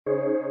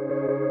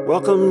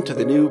Welcome to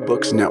the New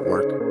Books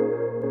Network.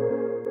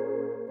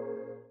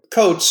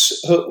 Coates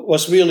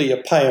was really a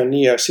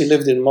pioneer. She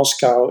lived in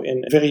Moscow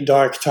in very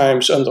dark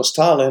times under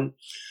Stalin.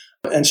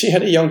 And she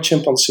had a young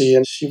chimpanzee,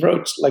 and she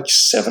wrote like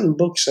 7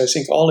 books, I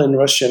think, all in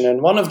Russian.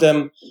 And one of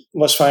them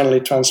was finally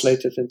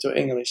translated into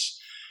English,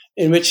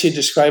 in which she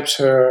describes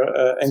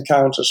her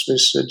encounters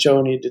with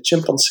Joni, the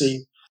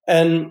chimpanzee.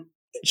 And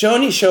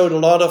Joni showed a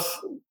lot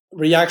of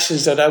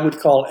reactions that I would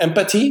call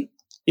empathy,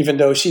 even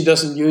though she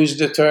doesn't use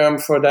the term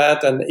for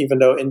that. And even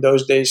though in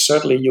those days,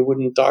 certainly you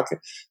wouldn't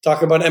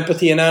talk about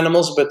empathy in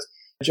animals, but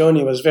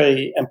Joni was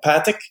very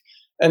empathic.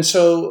 And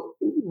so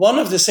one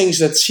of the things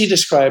that she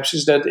describes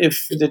is that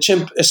if the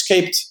chimp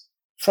escaped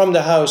from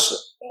the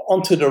house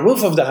onto the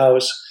roof of the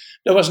house,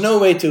 there was no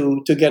way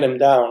to get him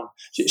down.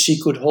 She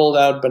could hold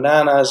out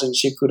bananas and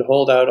she could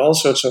hold out all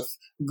sorts of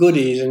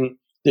goodies and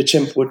the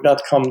chimp would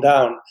not come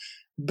down.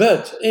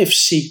 But if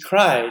she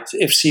cried,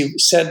 if she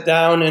sat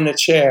down in a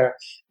chair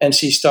and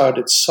she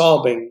started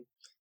sobbing,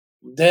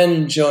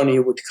 then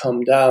Joni would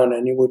come down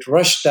and he would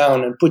rush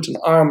down and put an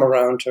arm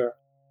around her.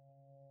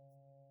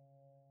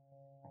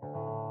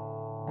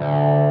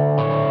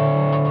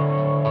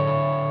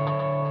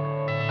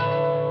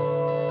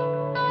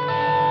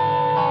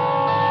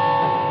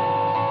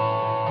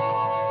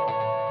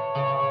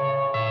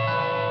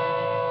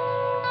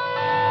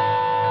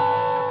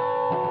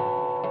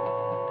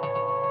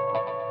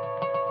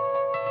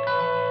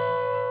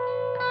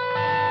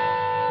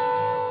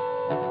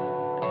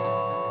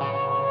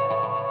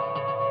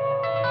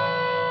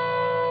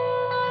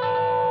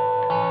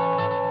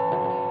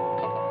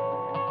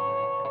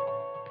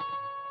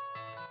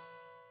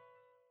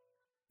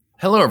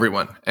 Hello,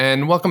 everyone,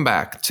 and welcome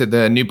back to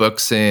the New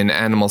Books in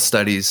Animal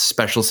Studies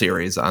special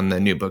series on the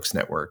New Books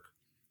Network.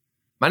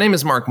 My name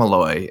is Mark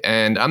Malloy,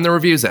 and I'm the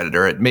reviews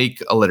editor at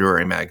Make, a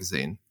Literary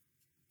Magazine.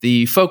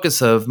 The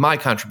focus of my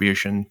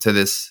contribution to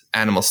this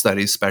Animal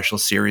Studies special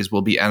series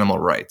will be animal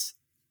rights.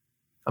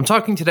 I'm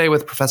talking today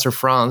with Professor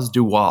Frans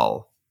de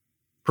Waal.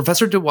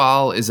 Professor de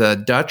Waal is a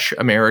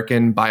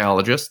Dutch-American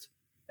biologist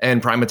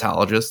and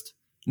primatologist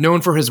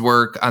known for his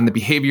work on the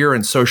behavior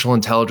and social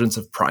intelligence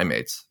of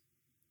primates.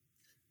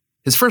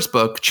 His first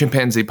book,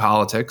 Chimpanzee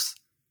Politics,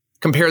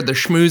 compared the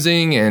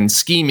schmoozing and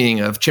scheming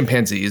of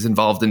chimpanzees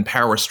involved in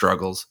power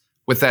struggles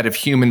with that of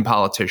human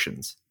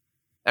politicians.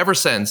 Ever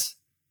since,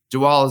 de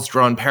Waal has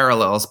drawn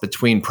parallels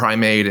between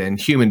primate and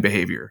human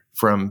behavior,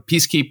 from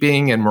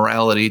peacekeeping and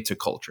morality to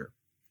culture.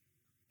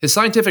 His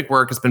scientific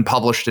work has been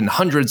published in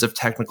hundreds of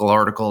technical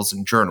articles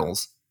and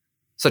journals,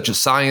 such as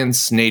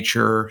Science,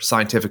 Nature,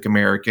 Scientific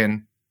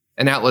American,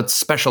 and outlets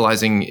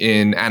specializing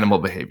in animal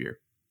behavior.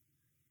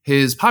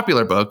 His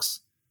popular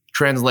books,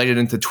 translated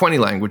into 20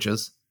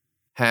 languages,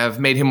 have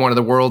made him one of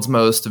the world's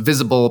most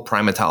visible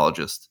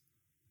primatologists.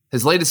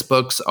 His latest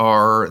books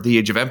are The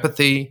Age of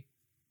Empathy,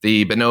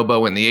 The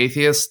Bonobo and the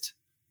Atheist,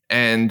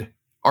 and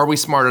Are We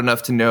Smart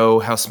Enough to Know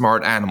How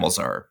Smart Animals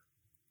Are?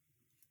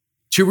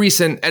 2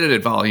 recent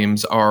edited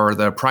volumes are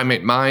The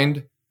Primate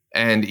Mind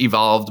and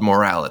Evolved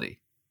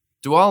Morality.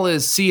 De Waal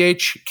is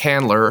C.H.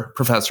 Candler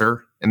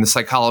Professor in the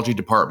Psychology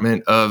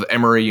Department of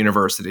Emory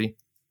University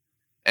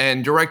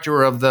and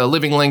director of the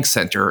Living Link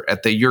Center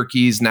at the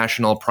Yerkes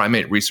National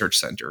Primate Research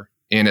Center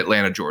in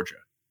Atlanta, Georgia.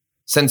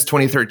 Since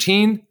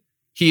 2013,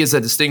 he is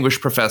a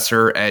distinguished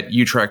professor at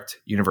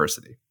Utrecht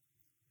University.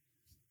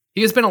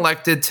 He has been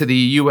elected to the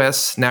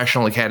U.S.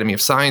 National Academy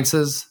of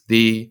Sciences,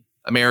 the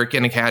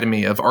American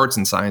Academy of Arts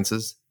and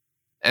Sciences,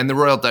 and the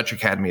Royal Dutch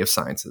Academy of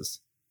Sciences.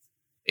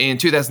 In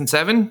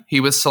 2007, he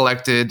was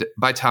selected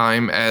by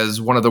Time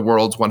as one of the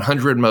world's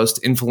 100 most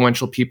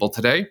influential people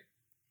today,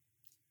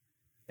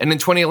 and in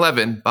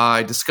 2011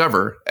 by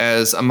Discover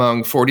as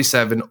among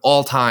 47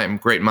 all-time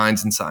great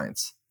minds in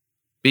science.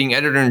 Being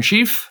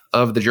editor-in-chief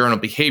of the journal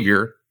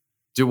Behavior,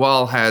 de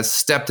Waal has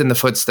stepped in the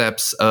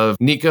footsteps of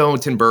Nico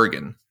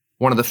Tinbergen,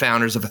 one of the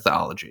founders of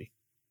ethology.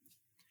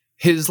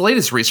 His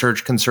latest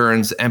research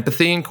concerns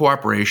empathy and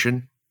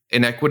cooperation,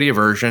 inequity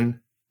aversion,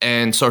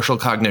 and social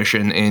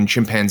cognition in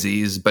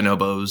chimpanzees,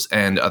 bonobos,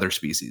 and other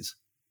species.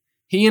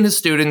 He and his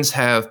students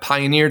have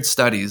pioneered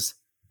studies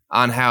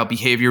on how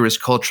behavior is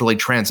culturally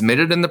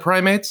transmitted in the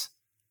primates,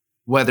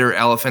 whether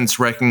elephants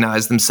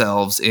recognize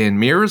themselves in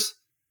mirrors,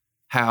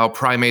 how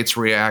primates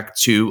react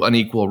to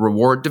unequal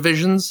reward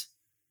divisions,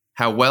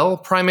 how well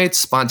primates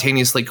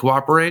spontaneously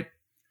cooperate,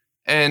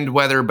 and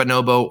whether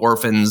bonobo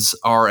orphans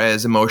are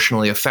as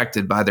emotionally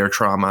affected by their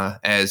trauma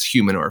as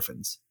human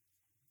orphans.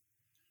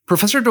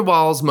 Professor de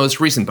Waal's most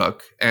recent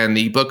book, and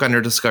the book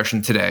under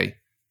discussion today,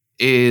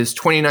 is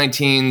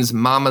 2019's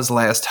Mama's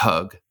Last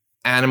Hug: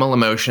 Animal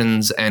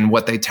Emotions and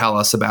What They Tell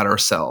Us About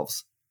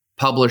Ourselves,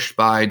 published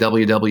by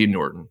W.W.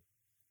 Norton.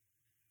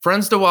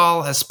 Frans de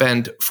Waal has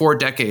spent 4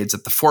 decades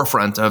at the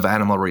forefront of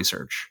animal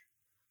research.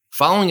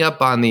 Following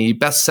up on the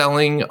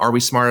best-selling Are We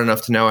Smart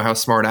Enough to Know How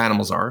Smart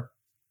Animals Are?,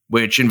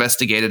 which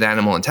investigated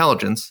animal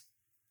intelligence,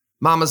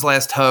 Mama's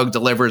Last Hug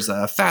delivers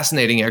a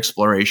fascinating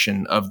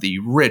exploration of the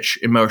rich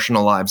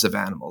emotional lives of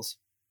animals.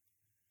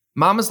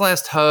 Mama's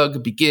Last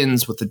Hug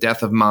begins with the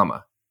death of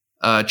Mama,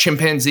 a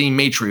chimpanzee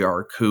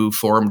matriarch who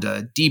formed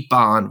a deep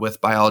bond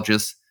with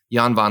biologist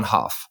Jan van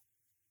Hoff.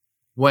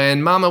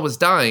 When Mama was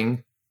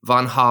dying,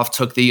 Van Hoff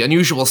took the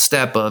unusual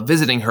step of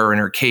visiting her in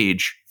her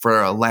cage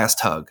for a last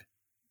hug.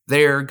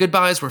 Their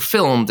goodbyes were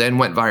filmed and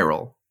went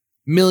viral.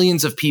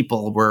 Millions of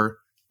people were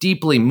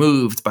deeply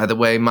moved by the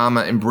way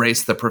Mama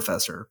embraced the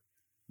professor,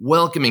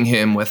 welcoming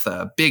him with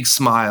a big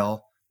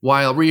smile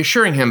while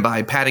reassuring him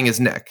by patting his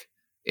neck,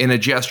 in a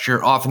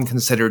gesture often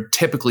considered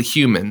typically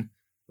human,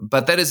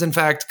 but that is in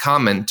fact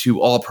common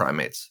to all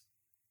primates.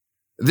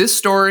 This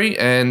story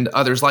and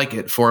others like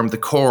it form the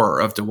core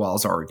of de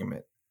Waal's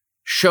argument,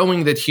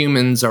 showing that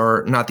humans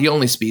are not the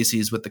only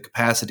species with the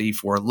capacity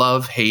for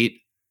love, hate,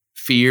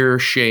 fear,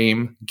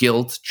 shame,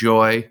 guilt,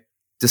 joy,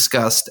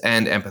 disgust,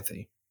 and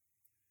empathy.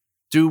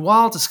 De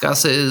Waal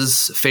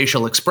discusses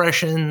facial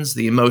expressions,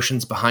 the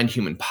emotions behind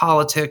human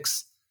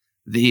politics,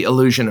 the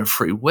illusion of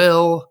free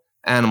will,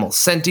 animal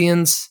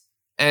sentience,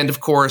 and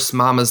of course,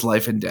 Mama's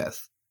life and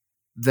death.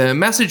 The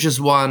message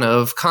is one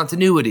of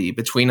continuity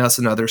between us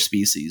and other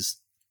species,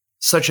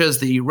 such as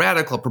the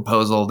radical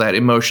proposal that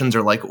emotions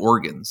are like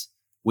organs.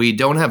 We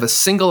don't have a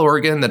single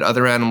organ that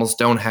other animals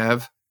don't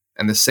have,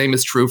 and the same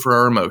is true for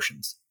our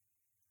emotions.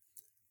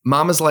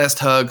 Mama's last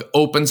hug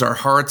opens our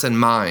hearts and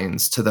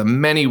minds to the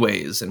many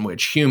ways in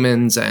which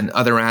humans and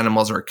other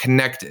animals are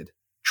connected,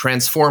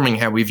 transforming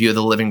how we view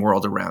the living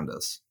world around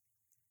us.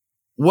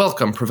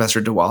 Welcome,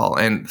 Professor de Waal,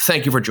 and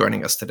thank you for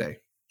joining us today.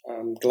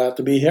 I'm glad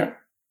to be here.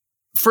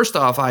 First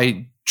off,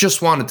 I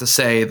just wanted to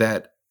say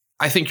that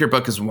I think your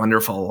book is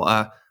wonderful.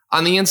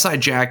 On the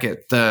inside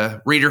jacket,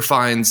 the reader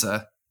finds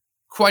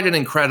quite an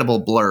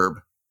incredible blurb.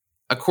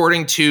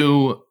 According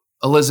to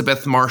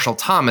Elizabeth Marshall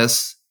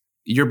Thomas,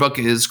 your book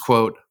is,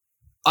 quote,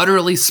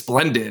 utterly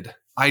splendid.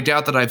 I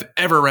doubt that I've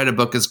ever read a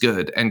book as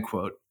good, end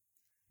quote.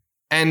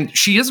 And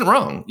she isn't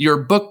wrong.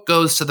 Your book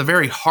goes to the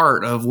very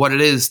heart of what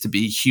it is to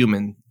be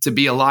human, to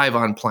be alive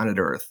on planet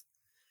Earth,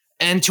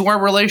 and to our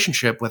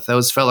relationship with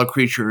those fellow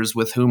creatures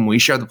with whom we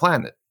share the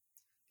planet.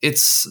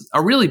 It's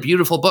a really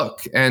beautiful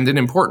book and an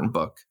important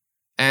book.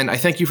 And I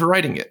thank you for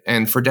writing it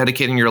and for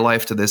dedicating your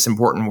life to this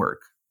important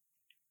work.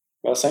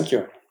 Well, thank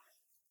you.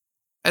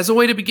 As a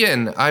way to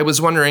begin, I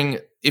was wondering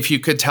if you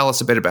could tell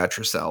us a bit about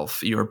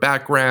yourself, your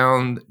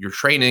background, your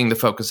training, the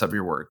focus of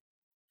your work.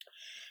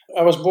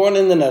 I was born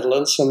in the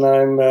Netherlands and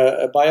I'm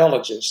a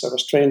biologist. I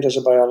was trained as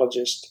a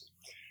biologist.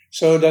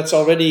 So that's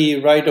already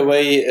right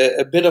away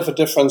a bit of a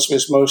difference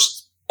with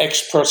most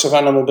experts of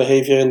animal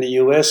behavior in the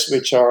US,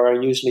 which are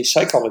usually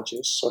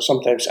psychologists or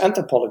sometimes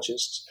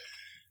anthropologists.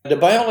 The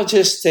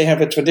biologists, they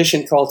have a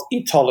tradition called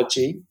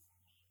ethology.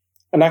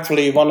 And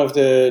actually one of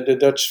the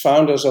Dutch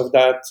founders of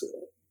that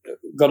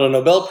got a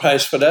Nobel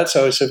Prize for that,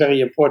 so it's a very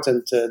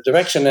important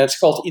direction. And it's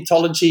called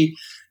ethology,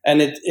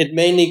 and it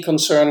mainly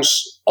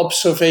concerns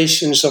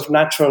observations of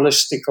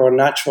naturalistic or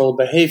natural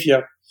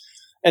behavior.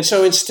 And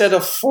so instead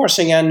of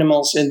forcing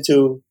animals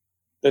into,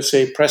 let's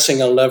say,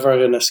 pressing a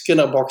lever in a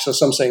Skinner box or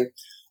something,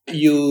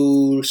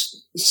 you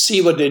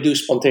see what they do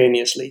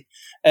spontaneously.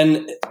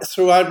 And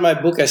throughout my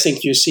book, I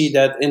think you see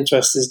that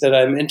interest is that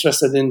I'm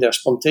interested in their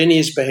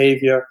spontaneous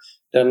behavior,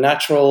 their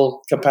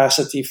natural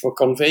capacity for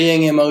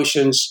conveying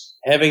emotions,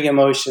 having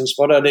emotions,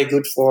 what are they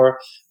good for,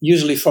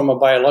 usually from a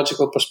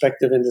biological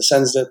perspective in the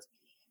sense that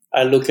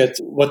I look at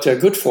what they're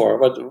good for,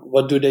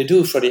 what do they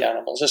do for the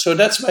animals. And so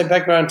that's my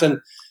background. And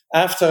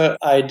after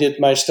I did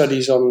my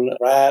studies on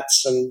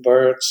rats and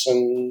birds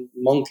and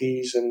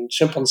monkeys and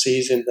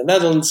chimpanzees in the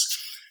Netherlands,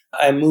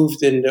 I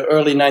moved in the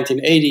early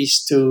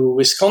 1980s to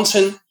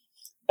Wisconsin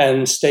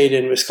and stayed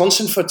in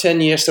Wisconsin for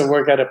 10 years to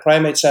work at a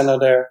primate center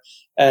there.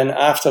 And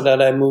after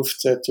that, I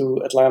moved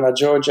to Atlanta,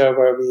 Georgia,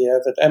 where we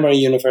have at Emory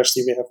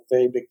University, we have a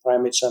very big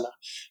primate center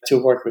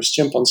to work with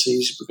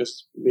chimpanzees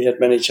because we had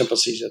many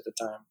chimpanzees at the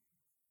time.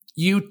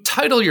 You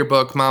title your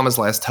book Mama's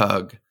Last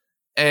Hug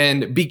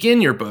and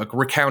begin your book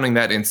recounting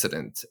that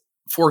incident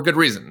for good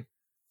reason.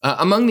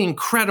 Among the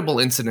incredible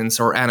incidents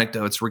or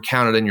anecdotes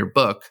recounted in your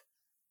book,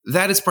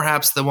 that is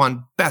perhaps the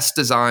one best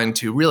designed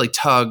to really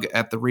tug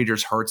at the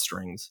reader's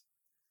heartstrings.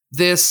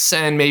 This,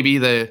 and maybe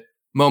the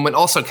moment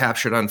also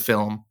captured on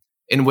film,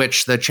 in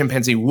which the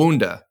chimpanzee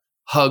Wunda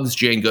hugs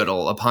Jane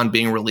Goodall upon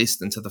being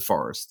released into the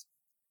forest.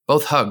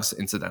 Both hugs,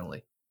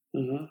 incidentally.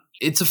 Mm-hmm.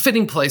 It's a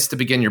fitting place to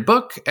begin your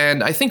book,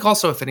 and I think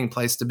also a fitting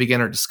place to begin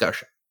our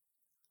discussion.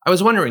 I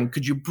was wondering,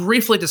 could you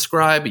briefly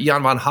describe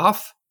Jan van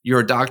Hoff,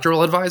 your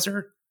doctoral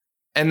advisor,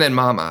 and then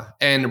Mama,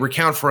 and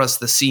recount for us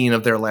the scene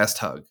of their last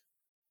hug?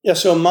 Yeah,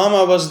 so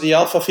Mama was the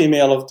alpha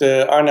female of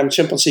the Arnhem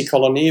chimpanzee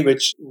colony,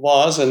 which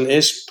was and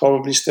is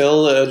probably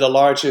still the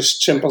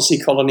largest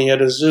chimpanzee colony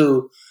at a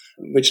zoo,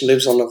 which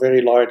lives on a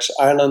very large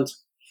island.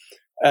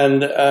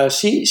 And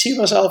she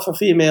was alpha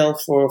female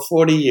for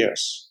 40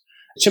 years.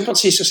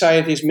 Chimpanzee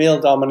society is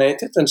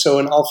male-dominated, and so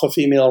an alpha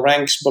female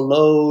ranks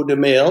below the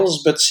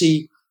males, but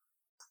she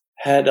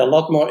had a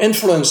lot more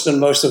influence than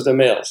most of the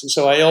males. And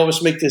so I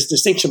always make this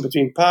distinction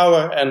between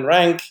power and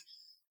rank.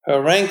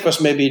 Her rank was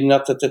maybe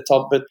not at the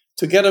top, but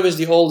together with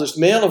the oldest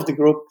male of the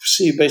group,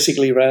 she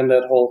basically ran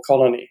that whole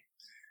colony.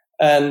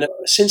 And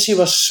since she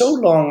was so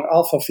long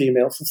alpha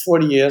female for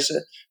 40 years,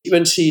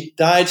 when she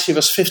died, she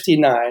was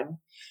 59.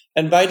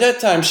 And by that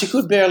time, she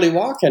could barely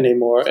walk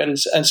anymore. And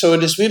so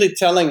it is really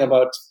telling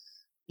about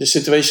the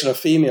situation of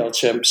female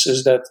chimps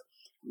is that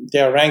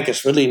their rank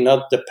is really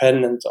not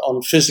dependent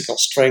on physical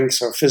strength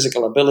or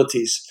physical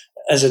abilities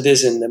as it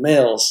is in the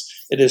males.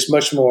 It is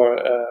much more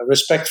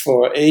respect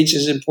for age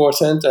is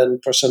important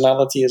and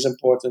personality is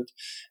important.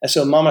 And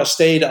so Mama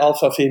stayed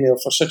alpha female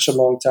for such a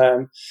long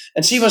time.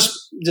 And she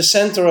was the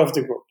center of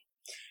the group.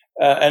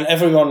 And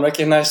everyone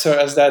recognized her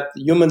as that.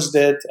 Humans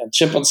did and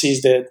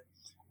chimpanzees did.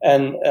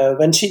 And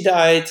when she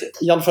died,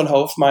 Jan van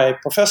Hoof, my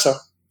professor,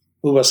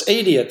 who was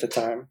 80 at the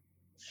time,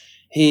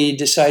 he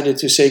decided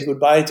to say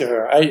goodbye to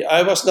her.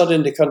 I was not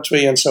in the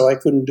country, and so I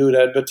couldn't do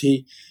that, but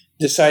he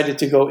decided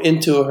to go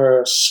into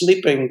her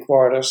sleeping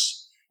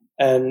quarters,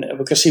 and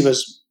because she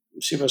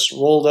was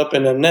rolled up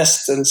in a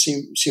nest and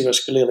she was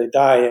clearly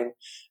dying,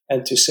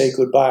 and to say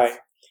goodbye.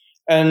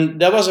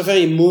 And that was a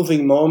very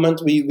moving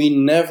moment. We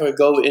never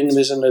go in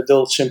with an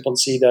adult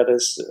chimpanzee that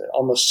is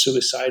almost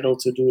suicidal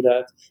to do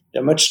that.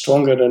 They're much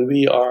stronger than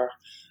we are.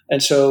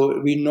 And so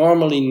we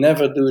normally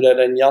never do that.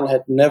 And Jan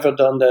had never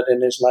done that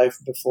in his life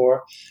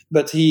before.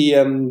 But he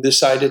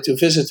decided to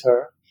visit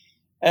her.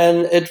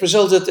 And it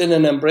resulted in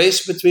an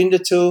embrace between the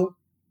two,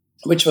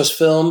 which was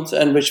filmed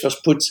and which was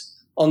put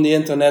on the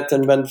internet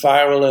and went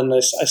viral. And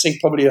I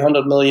think probably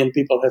 100 million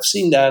people have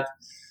seen that.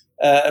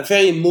 A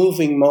very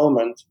moving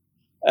moment.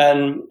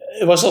 And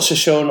it was also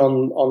shown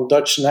on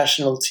Dutch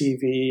national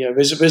TV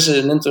with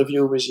an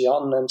interview with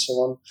Jan and so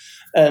on.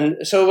 And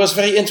so it was a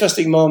very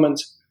interesting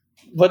moment.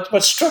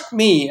 What struck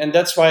me, and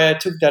that's why I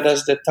took that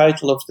as the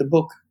title of the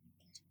book,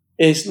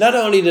 is not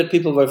only that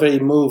people were very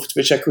moved,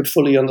 which I could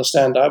fully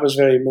understand. I was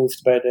very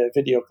moved by the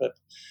video clip,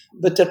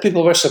 but that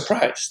people were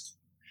surprised.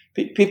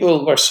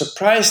 People were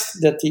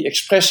surprised that the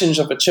expressions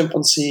of a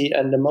chimpanzee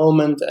and the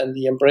moment and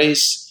the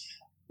embrace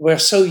were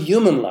so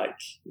human-like.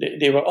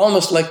 They were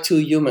almost like two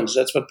humans.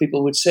 That's what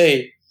people would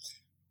say.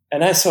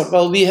 And I thought,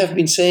 well, we have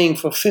been saying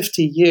for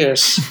 50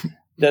 years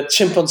that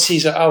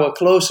chimpanzees are our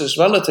closest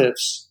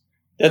relatives,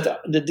 that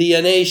the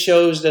DNA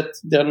shows that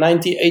they're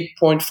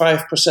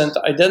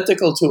 98.5%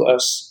 identical to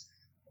us.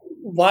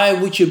 Why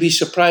would you be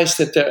surprised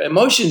that their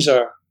emotions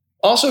are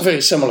also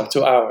very similar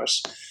to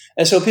ours?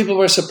 And so people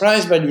were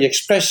surprised by the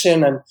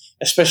expression, and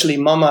especially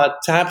Mama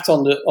tapped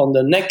on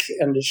the neck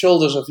and the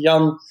shoulders of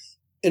Jan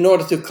in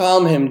order to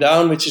calm him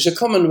down, which is a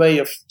common way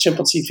of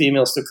chimpanzee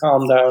females to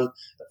calm down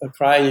a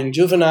crying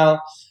juvenile.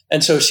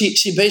 And so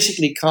she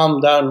basically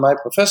calmed down my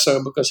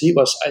professor because he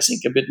was, I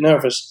think, a bit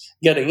nervous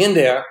getting in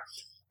there,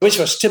 which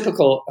was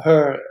typical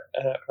her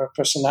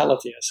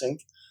personality, I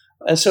think.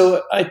 And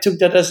so I took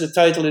that as the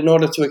title in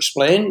order to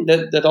explain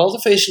that all the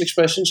facial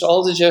expressions,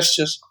 all the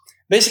gestures,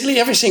 basically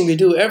everything we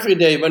do every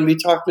day when we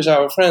talk with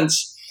our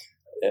friends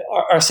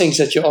are things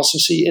that you also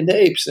see in the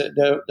apes.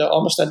 They're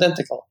almost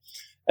identical.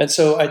 And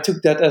so I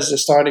took that as the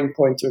starting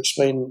point to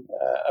explain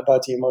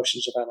about the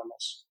emotions of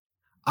animals.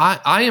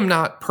 I am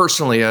not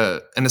personally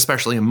an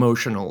especially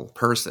emotional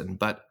person,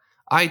 but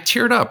I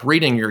teared up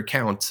reading your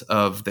account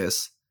of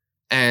this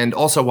and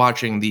also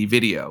watching the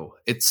video.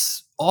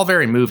 It's all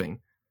very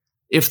moving.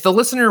 If the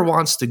listener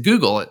wants to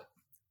Google it,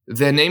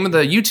 the name of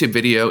the YouTube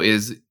video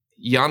is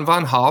Jan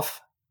van Hoof,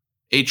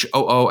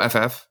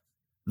 Hooff,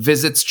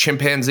 visits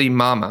chimpanzee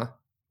Mama,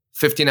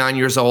 59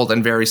 years old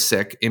and very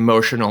sick,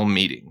 emotional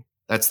meeting.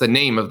 That's the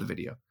name of the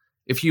video.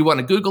 If you want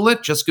to Google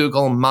it, just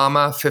Google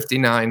Mama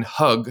 59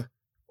 hug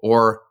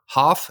or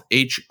Hoof,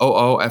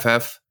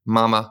 Hooff,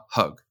 Mama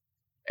hug.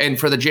 And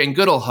for the Jane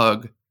Goodall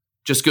hug,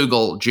 just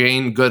Google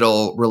Jane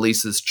Goodall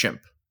releases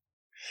chimp.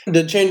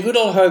 The Jane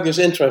Goodall hug is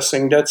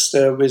interesting. That's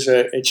with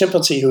a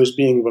chimpanzee who is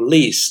being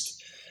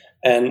released.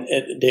 And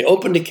they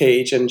open the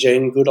cage, and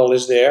Jane Goodall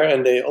is there,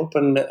 and they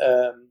open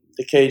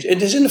the cage.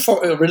 It is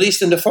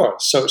released in the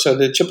forest. So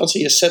the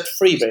chimpanzee is set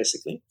free,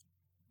 basically,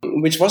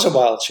 which was a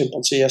wild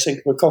chimpanzee, I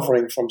think,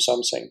 recovering from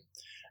something.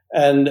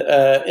 And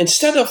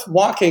instead of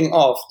walking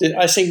off,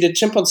 I think the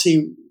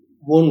chimpanzee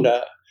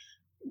Wunda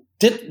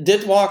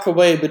did walk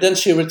away, but then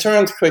she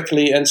returned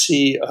quickly and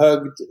she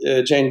hugged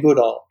Jane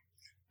Goodall.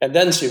 And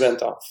then she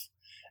went off.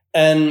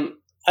 And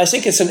I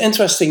think it's an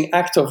interesting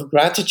act of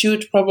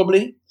gratitude,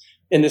 probably,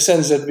 in the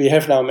sense that we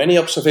have now many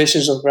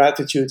observations of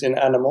gratitude in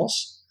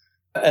animals.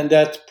 And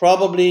that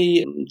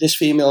probably this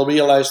female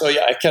realized, oh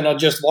yeah, I cannot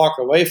just walk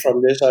away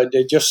from this.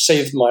 They just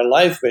saved my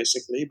life,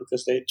 basically,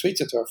 because they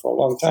treated her for a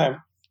long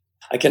time.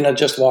 I cannot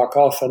just walk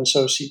off. And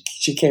so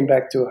she came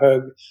back to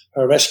hug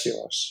her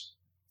rescuers.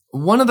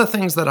 One of the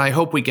things that I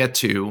hope we get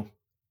to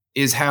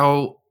is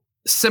how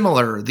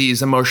similar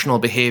these emotional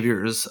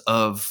behaviors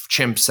of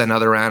chimps and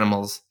other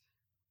animals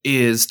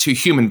is to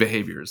human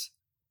behaviors.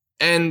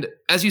 And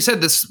as you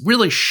said, this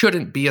really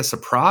shouldn't be a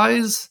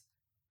surprise.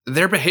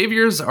 Their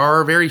behaviors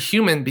are very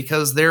human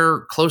because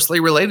they're closely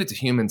related to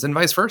humans and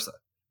vice versa.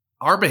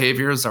 Our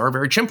behaviors are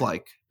very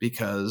chimp-like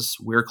because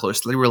we're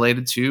closely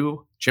related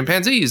to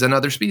chimpanzees and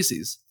other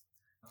species.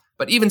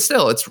 But even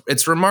still,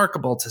 it's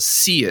remarkable to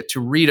see it, to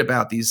read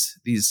about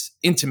these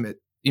intimate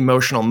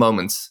emotional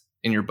moments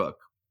in your book.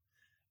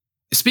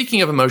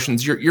 Speaking of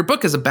emotions, your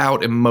book is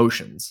about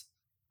emotions.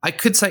 I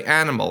could say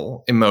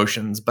animal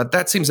emotions, but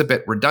that seems a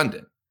bit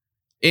redundant.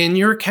 In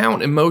your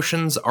account,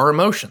 emotions are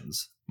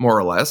emotions, more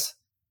or less.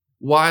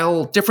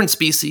 While different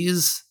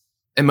species,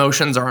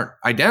 emotions aren't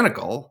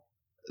identical,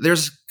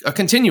 there's a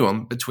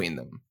continuum between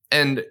them,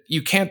 and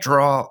you can't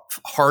draw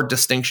hard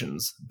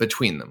distinctions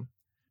between them.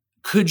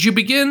 Could you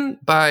begin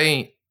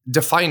by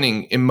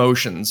defining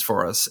emotions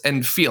for us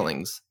and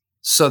feelings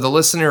so the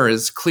listener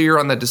is clear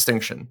on the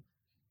distinction?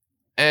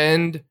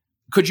 And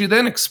could you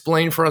then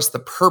explain for us the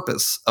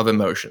purpose of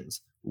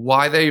emotions,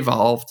 why they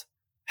evolved,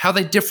 how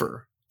they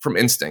differ from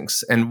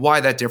instincts, and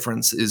why that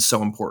difference is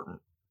so important?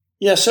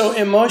 Yeah, so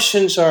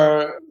emotions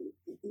are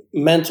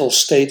mental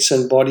states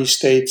and body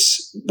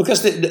states,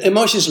 because the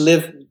emotions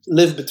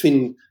live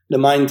between the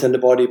mind and the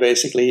body,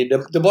 basically.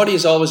 The body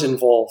is always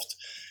involved.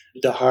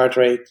 The heart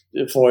rate,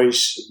 the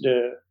voice,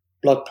 the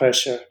blood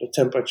pressure, the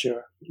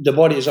temperature. The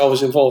body is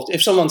always involved.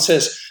 If someone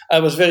says, I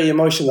was very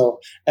emotional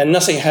and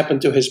nothing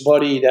happened to his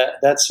body,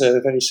 that's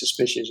very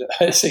suspicious.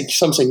 I think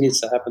something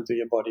needs to happen to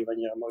your body when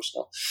you're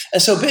emotional.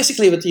 And so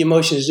basically what the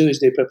emotions do is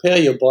they prepare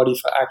your body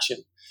for action.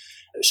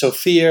 So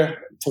fear,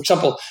 for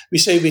example, we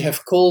say we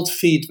have cold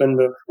feet when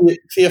we're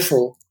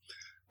fearful.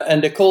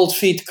 And the cold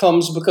feet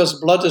comes because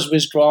blood is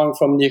withdrawn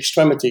from the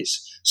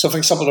extremities. So, for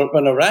example,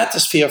 when a rat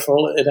is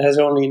fearful, it has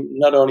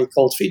not only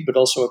cold feet, but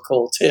also a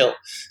cold tail.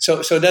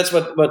 So that's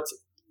what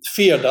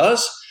fear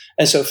does.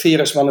 And so fear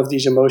is one of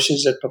these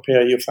emotions that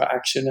prepare you for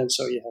action. And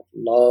so you have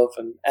love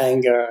and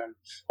anger and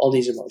all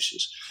these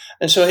emotions.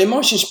 And so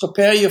emotions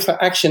prepare you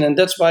for action. And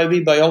that's why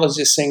we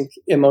biologists think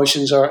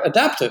emotions are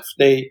adaptive.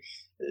 They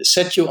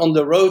set you on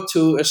the road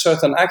to a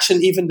certain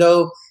action, even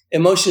though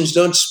emotions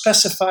don't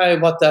specify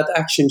what that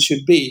action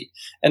should be.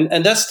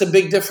 And that's the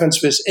big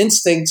difference with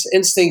instincts.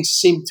 Instincts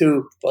seem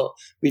to, well,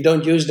 we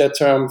don't use that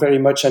term very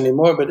much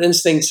anymore, but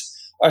instincts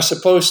are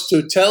supposed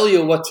to tell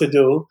you what to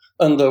do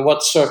under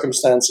what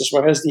circumstances,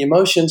 whereas the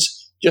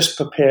emotions just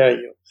prepare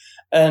you.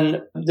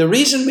 And the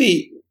reason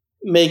we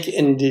make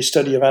in the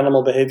study of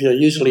animal behavior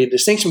usually a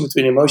distinction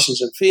between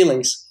emotions and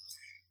feelings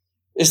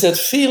is that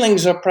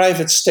feelings are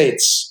private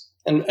states.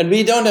 And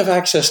we don't have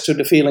access to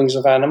the feelings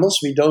of animals.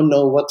 We don't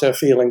know what their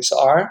feelings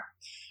are.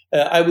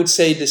 I would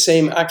say the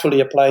same actually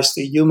applies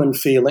to human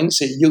feelings.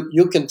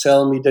 You can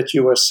tell me that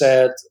you were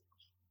sad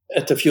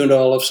at the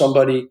funeral of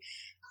somebody.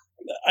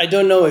 I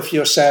don't know if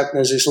your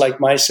sadness is like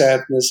my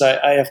sadness.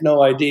 I have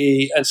no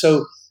idea. And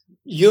so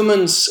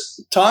humans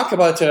talk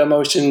about their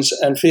emotions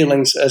and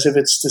feelings as if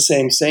it's the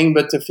same thing,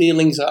 but the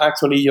feelings are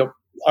actually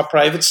our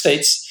private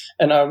states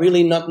and are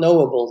really not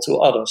knowable to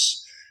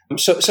others.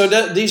 So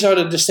these are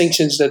the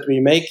distinctions that we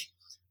make.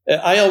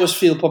 I always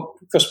feel,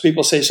 because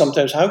people say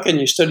sometimes, how can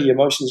you study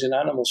emotions in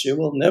animals? You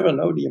will never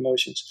know the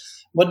emotions.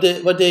 What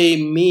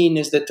they mean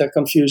is that they're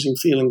confusing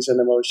feelings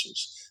and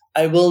emotions.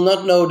 I will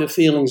not know the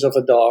feelings of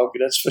a dog,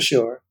 that's for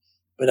sure,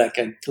 but I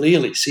can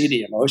clearly see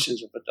the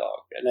emotions of a dog,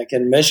 and I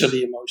can measure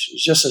the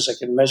emotions just as I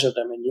can measure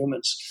them in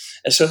humans.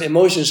 And so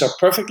emotions are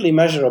perfectly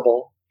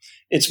measurable.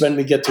 It's when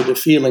we get to the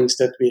feelings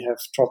that we have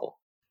trouble.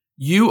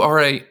 You are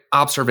an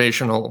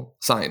observational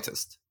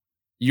scientist.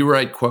 You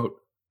write, quote,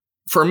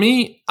 "For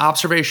me,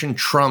 observation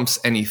trumps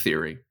any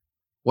theory.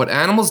 What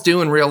animals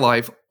do in real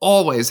life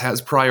always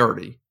has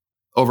priority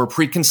over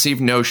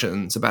preconceived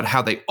notions about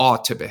how they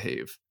ought to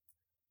behave.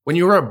 When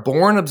you are a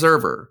born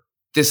observer,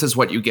 this is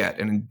what you get,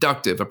 an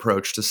inductive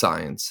approach to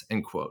science,"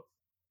 end quote.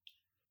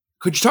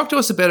 Could you talk to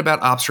us a bit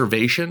about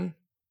observation,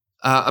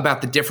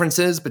 about the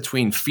differences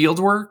between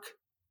fieldwork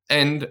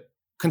and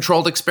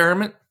controlled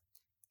experiment,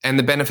 and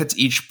the benefits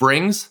each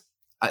brings?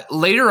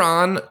 Later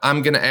on,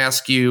 I'm going to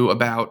ask you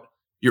about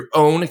your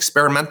own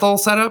experimental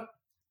setup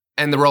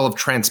and the role of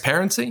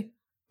transparency.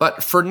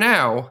 But for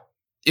now,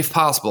 if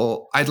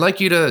possible, I'd like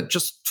you to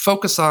just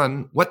focus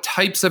on what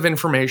types of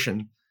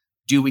information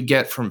do we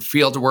get from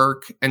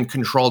fieldwork and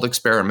controlled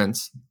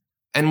experiments,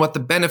 and what the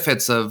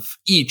benefits of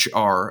each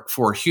are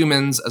for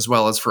humans as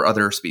well as for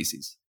other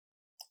species.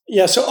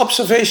 Yeah, so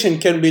observation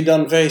can be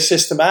done very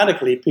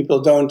systematically.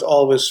 People don't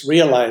always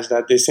realize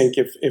that. They think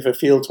if a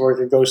field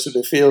worker goes to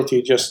the field,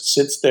 he just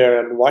sits there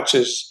and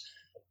watches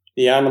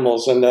the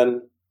animals and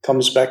then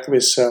comes back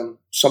with some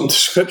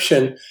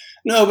description.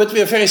 No, but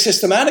we are very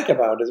systematic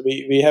about it.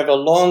 We have a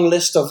long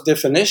list of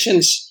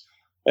definitions,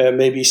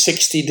 maybe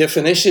 60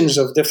 definitions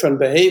of different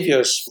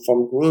behaviors,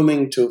 from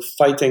grooming to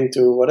fighting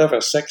to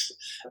whatever, sex,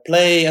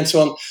 play, and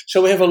so on.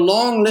 So we have a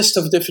long list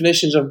of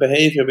definitions of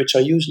behavior, which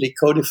are usually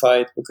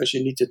codified because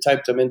you need to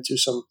type them into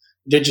some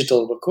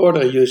digital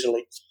recorder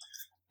usually.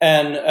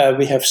 And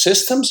we have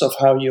systems of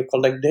how you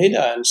collect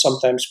data, and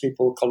sometimes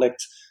people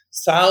collect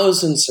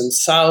thousands and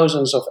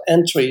thousands of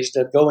entries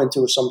that go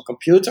into some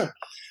computer.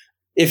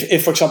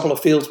 If for example, a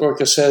field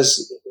worker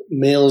says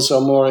males are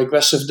more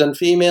aggressive than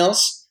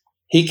females,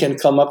 he can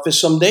come up with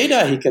some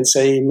data. He can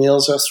say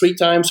males are 3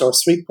 times or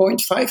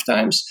 3.5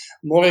 times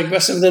more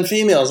aggressive than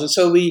females. And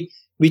so we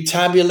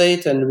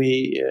tabulate and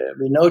we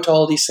note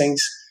all these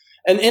things.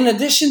 And in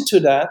addition to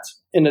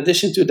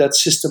that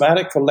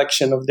systematic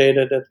collection of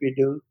data that we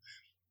do,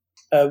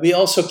 we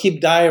also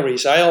keep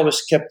diaries. I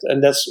always kept,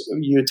 and that's,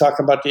 you talk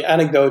about the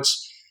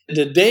anecdotes.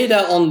 The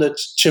data on the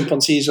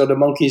chimpanzees or the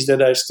monkeys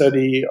that I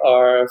study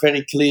are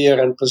very clear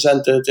and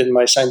presented in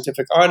my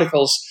scientific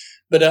articles.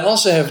 But I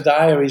also have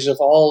diaries of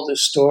all the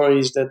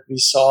stories that we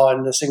saw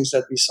and the things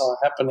that we saw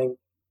happening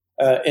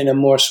in a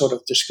more sort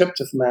of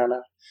descriptive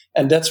manner.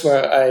 And that's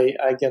where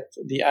I get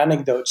the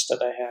anecdotes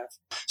that I have.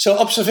 So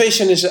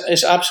observation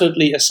is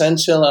absolutely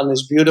essential and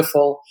is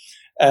beautiful.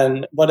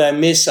 And what I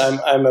miss,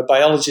 I'm a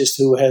biologist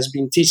who has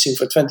been teaching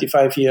for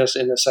 25 years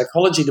in a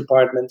psychology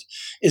department,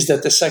 is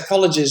that the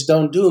psychologists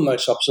don't do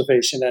much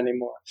observation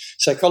anymore.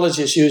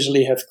 Psychologists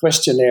usually have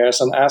questionnaires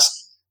and ask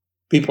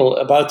people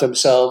about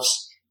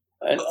themselves,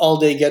 and all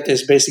they get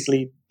is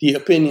basically the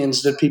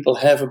opinions that people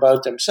have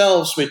about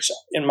themselves, which,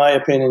 in my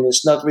opinion,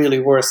 is not really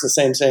worth the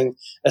same thing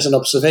as an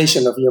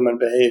observation of human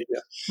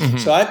behavior. Mm-hmm.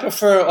 So I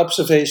prefer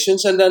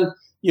observations. And then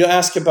you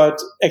ask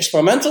about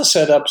experimental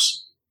setups.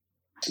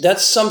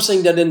 That's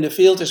something that in the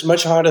field is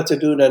much harder to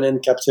do than in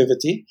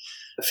captivity.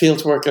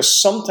 Field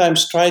workers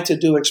sometimes try to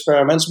do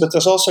experiments, but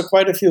there's also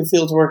quite a few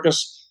field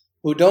workers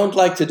who don't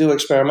like to do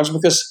experiments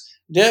because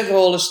their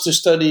goal is to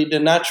study the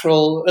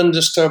natural,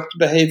 undisturbed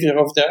behavior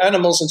of their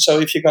animals. And so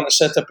if you're going to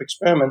set up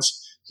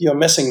experiments, you're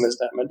messing with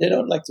them, and they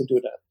don't like to do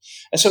that.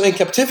 And so in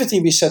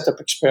captivity, we set up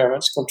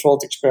experiments,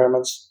 controlled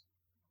experiments,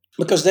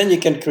 because then you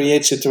can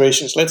create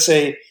situations. Let's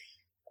say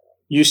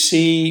you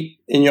see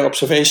in your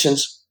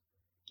observations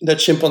that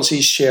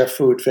chimpanzees share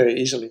food very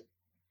easily.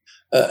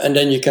 And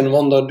then you can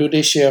wonder, do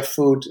they share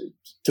food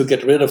to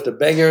get rid of the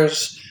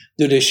beggars?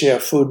 Do they share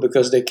food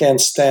because they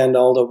can't stand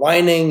all the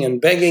whining and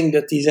begging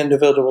that these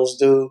individuals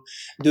do?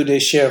 Do they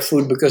share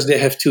food because they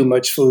have too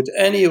much food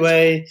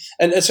anyway?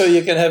 And so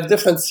you can have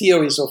different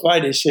theories of why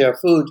they share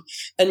food.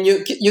 And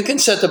you can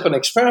set up an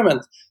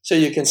experiment. So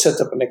you can set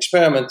up an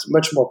experiment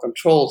much more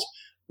controlled,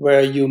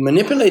 where you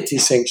manipulate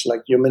these things,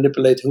 like you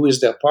manipulate who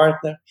is their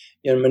partner,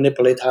 you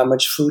manipulate how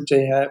much food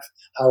they have,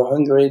 how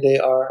hungry they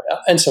are,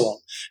 and so on.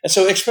 And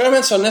so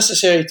experiments are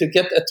necessary to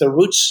get at the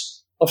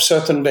roots of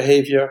certain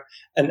behavior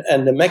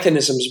and the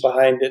mechanisms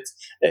behind it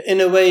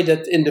in a way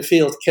that in the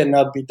field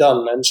cannot be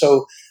done. And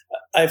so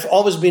I've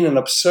always been an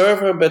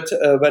observer, but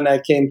when I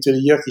came to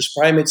the Yerkes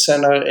Primate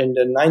Center in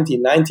the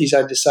 1990s,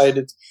 I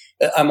decided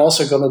I'm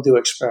also going to do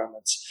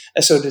experiments.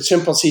 And so the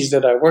chimpanzees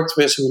that I worked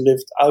with who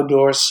lived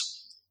outdoors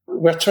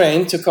were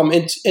trained to come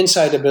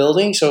inside a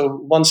building. So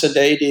once a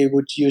day, they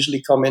would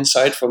usually come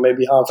inside for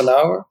maybe half an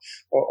hour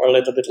or a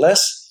little bit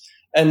less.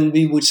 And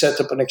we would set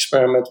up an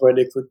experiment where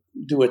they could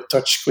do a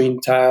touchscreen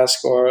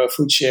task or a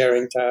food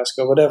sharing task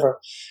or whatever.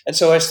 And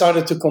so I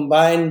started to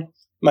combine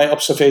my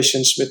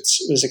observations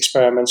with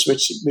experiments,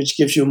 which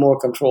gives you more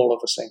control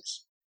over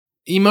things.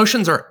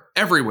 Emotions are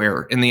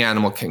everywhere in the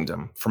animal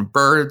kingdom, from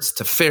birds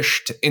to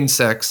fish to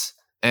insects,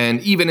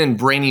 and even in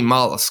brainy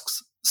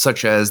mollusks,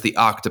 such as the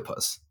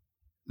octopus.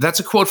 That's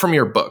a quote from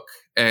your book,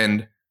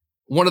 and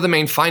one of the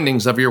main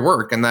findings of your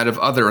work and that of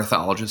other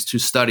ethologists who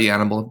study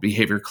animal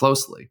behavior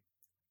closely.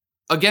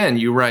 Again,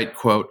 you write,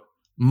 quote,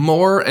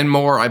 "More and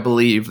more I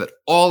believe that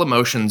all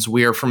emotions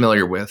we are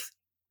familiar with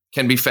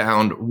can be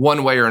found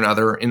one way or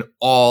another in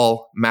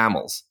all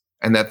mammals,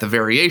 and that the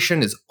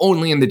variation is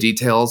only in the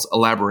details,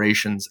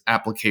 elaborations,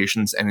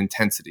 applications, and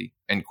intensity,"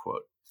 end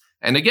quote.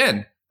 And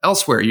again,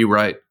 elsewhere you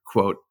write,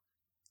 quote,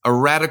 "A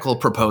radical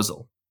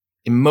proposal.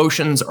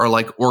 Emotions are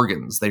like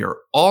organs. They are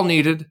all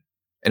needed,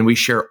 and we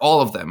share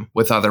all of them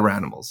with other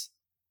animals.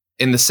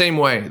 In the same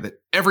way that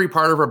every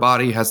part of our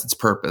body has its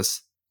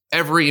purpose,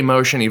 every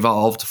emotion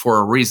evolved for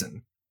a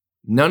reason.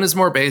 None is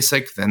more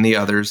basic than the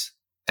others,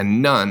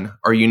 and none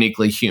are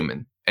uniquely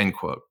human," end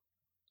quote.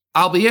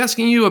 I'll be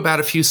asking you about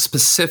a few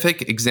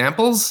specific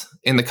examples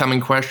in the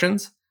coming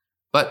questions,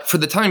 but for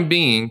the time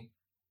being,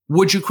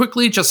 would you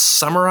quickly just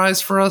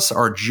summarize for us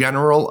our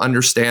general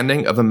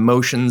understanding of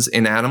emotions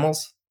in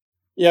animals?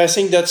 Yeah, I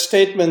think that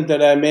statement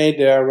that I made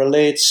there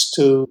relates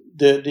to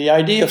the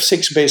idea of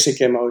 6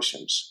 basic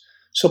emotions.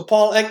 So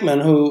Paul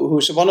Ekman,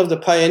 who's one of the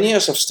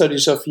pioneers of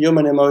studies of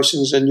human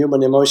emotions and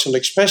human emotional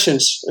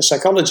expressions, a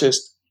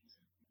psychologist,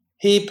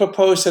 he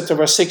proposed that there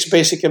were 6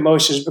 basic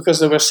emotions because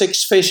there were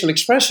 6 facial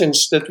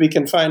expressions that we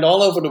can find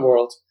all over the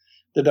world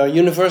that are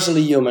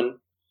universally human,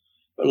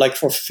 like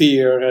for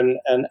fear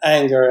and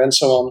anger and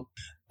so on.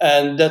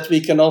 And that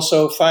we can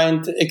also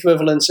find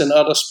equivalents in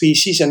other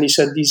species. And he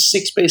said these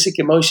 6 basic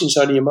emotions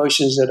are the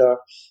emotions that are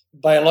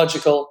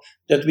biological,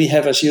 that we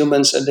have as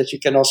humans, and that you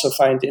can also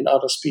find in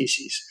other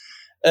species.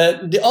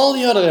 All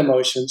the other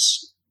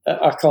emotions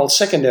are called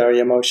secondary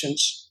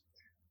emotions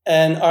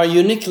and are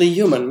uniquely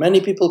human. Many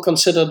people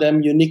consider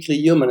them uniquely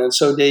human. And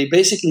so they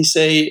basically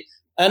say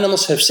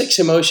animals have 6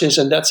 emotions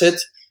and that's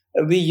it.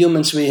 We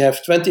humans, we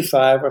have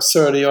 25 or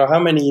 30 or how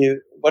many,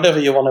 whatever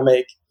you want to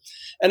make.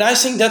 And I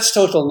think that's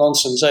total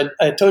nonsense.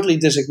 I totally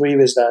disagree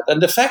with that.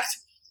 And the fact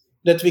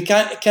that we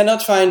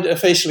cannot find a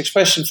facial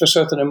expression for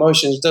certain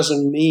emotions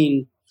doesn't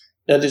mean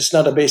that it's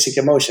not a basic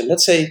emotion.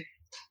 Let's say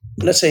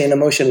an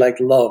emotion like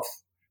love.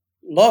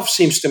 Love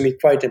seems to me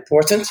quite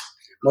important.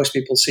 Most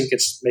people think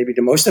it's maybe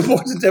the most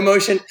important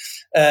emotion.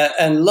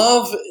 And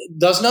love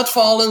does not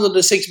fall under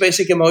the 6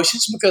 basic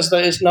emotions because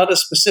there is not a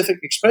specific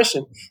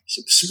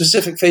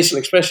facial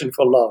expression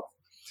for love.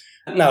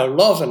 Now,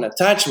 love and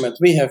attachment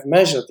we have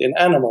measured in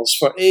animals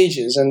for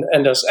ages, and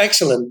there's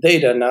excellent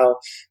data now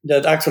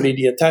that actually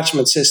the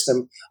attachment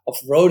system of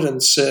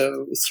rodents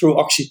through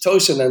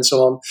oxytocin and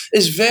so on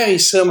is very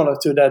similar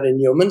to that in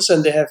humans,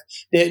 and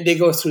they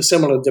go through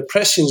similar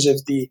depressions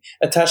if the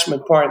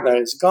attachment partner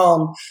is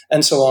gone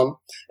and so on.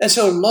 And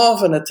so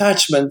love and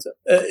attachment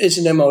is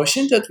an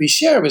emotion that we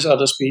share with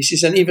other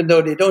species, and even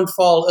though they don't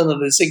fall under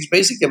the 6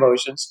 basic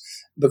emotions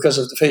because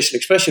of the facial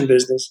expression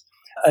business,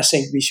 I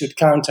think we should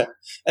count them.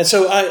 And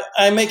so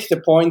I make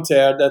the point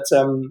there that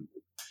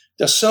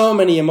there's so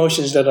many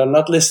emotions that are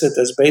not listed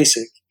as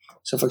basic.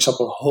 So, for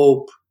example,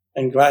 hope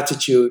and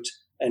gratitude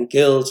and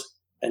guilt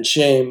and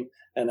shame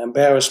and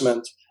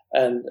embarrassment.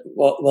 And,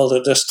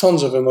 there's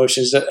tons of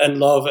emotions. And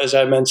love, as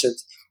I mentioned,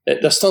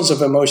 there's tons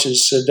of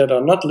emotions that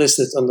are not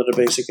listed under the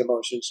basic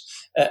emotions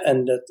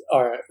and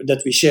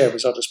that we share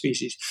with other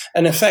species.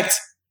 And in fact,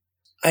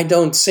 I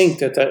don't think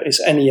that there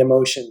is any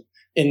emotion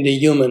in the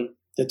human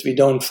that we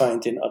don't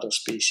find in other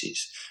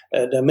species.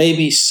 There may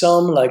be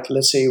some, like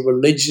let's say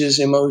religious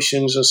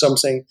emotions or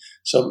something,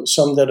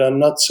 some that are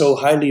not so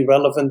highly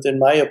relevant in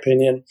my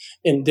opinion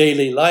in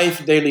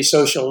daily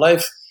social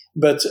life,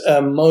 but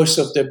most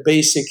of the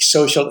basic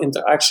social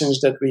interactions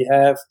that we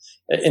have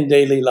in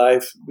daily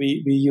life,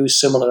 we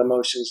use similar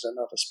emotions than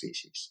other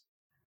species.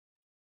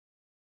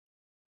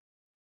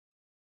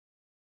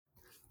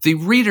 The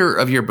reader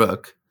of your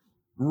book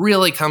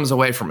really comes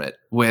away from it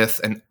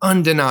with an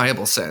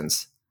undeniable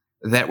sense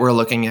that we're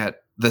looking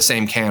at the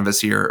same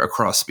canvas here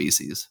across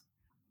species.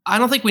 I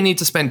don't think we need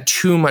to spend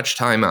too much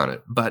time on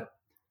it, but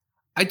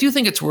I do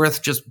think it's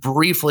worth just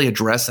briefly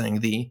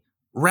addressing the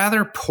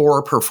rather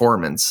poor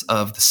performance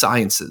of the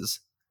sciences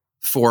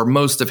for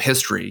most of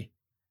history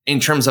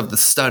in terms of the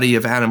study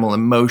of animal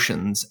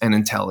emotions and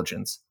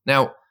intelligence.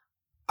 Now,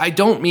 I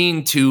don't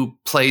mean to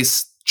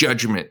place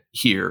judgment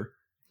here.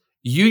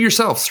 You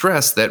yourself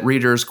stress that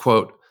readers,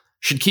 quote,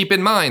 should keep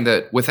in mind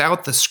that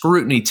without the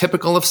scrutiny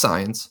typical of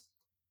science,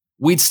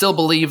 we'd still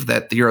believe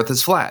that the earth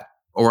is flat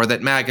or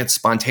that maggots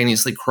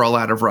spontaneously crawl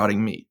out of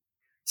rotting meat.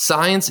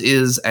 Science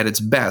is at its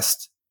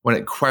best when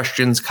it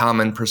questions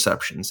common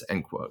perceptions,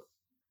 end quote.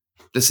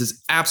 This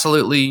is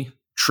absolutely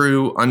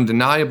true,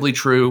 undeniably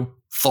true,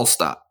 full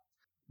stop.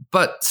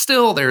 But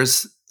still,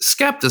 there's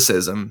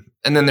skepticism,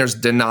 and then there's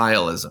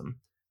denialism.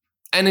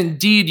 And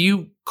indeed,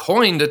 you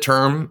coined a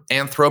term,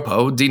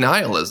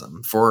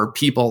 anthropodenialism, for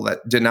people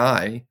that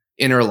deny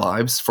inner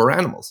lives for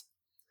animals.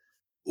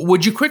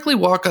 Would you quickly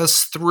walk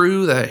us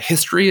through the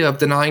history of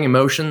denying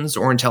emotions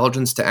or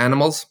intelligence to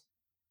animals?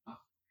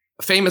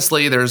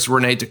 Famously, there's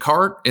René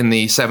Descartes in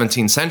the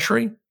 17th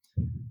century,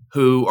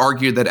 who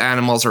argued that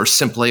animals are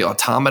simply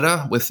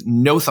automata with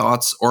no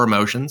thoughts or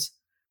emotions.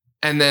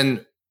 And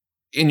then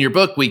in your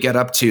book, we get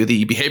up to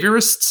the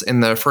behaviorists in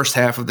the first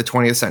half of the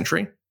 20th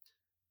century.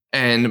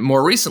 And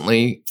more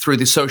recently, through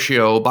the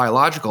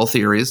socio-biological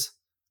theories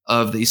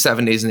of the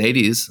 70s and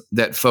 80s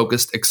that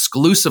focused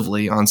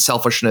exclusively on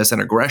selfishness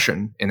and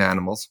aggression in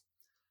animals.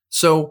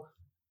 So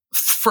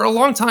for a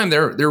long time,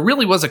 there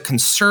really was a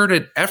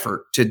concerted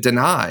effort to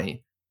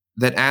deny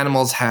that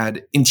animals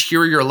had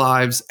interior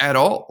lives at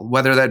all,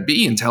 whether that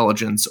be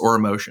intelligence or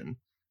emotion.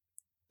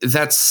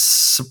 That's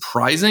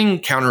surprising,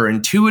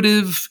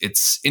 counterintuitive,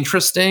 it's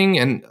interesting,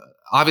 and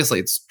obviously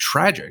it's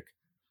tragic.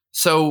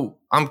 So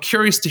I'm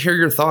curious to hear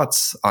your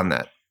thoughts on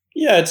that.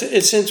 Yeah,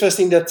 it's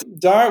interesting that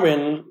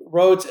Darwin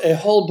wrote a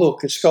whole book.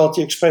 It's called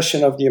The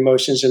Expression of the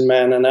Emotions in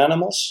Man and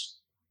Animals.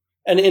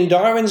 And in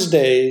Darwin's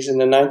days, in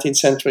the 19th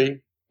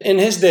century, in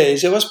his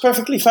days, it was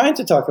perfectly fine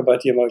to talk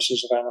about the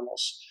emotions of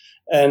animals.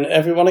 And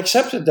everyone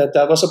accepted that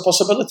that was a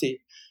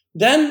possibility.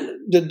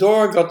 Then the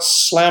door got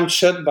slammed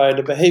shut by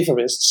the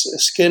behaviorists,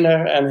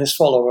 Skinner and his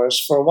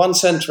followers, for one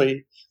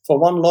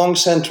long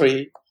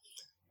century.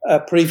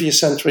 Previous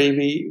century,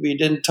 we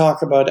didn't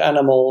talk about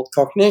animal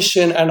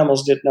cognition.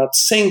 Animals did not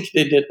think.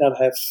 They did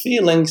not have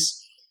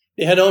feelings.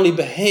 They had only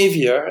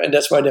behavior, and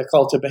that's why they're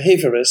called the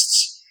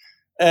behaviorists.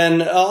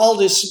 And all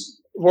this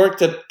work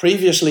that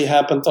previously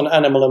happened on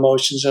animal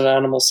emotions and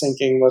animal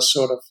thinking was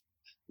sort of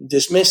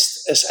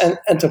dismissed as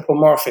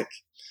anthropomorphic.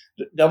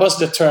 That was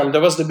the term.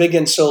 That was the big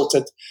insult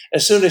that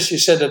as soon as you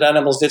said that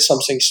animals did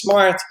something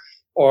smart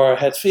or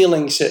had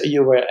feelings,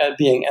 you were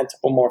being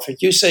anthropomorphic.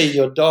 You say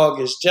your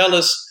dog is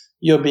jealous,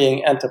 you're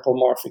being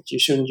anthropomorphic. You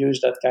shouldn't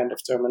use that kind of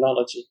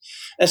terminology.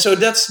 And so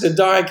that's the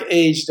dark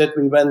age that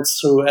we went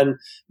through. And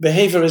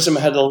behaviorism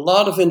had a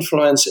lot of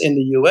influence in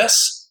the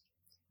US,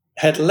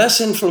 had less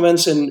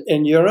influence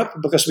in Europe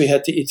because we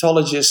had the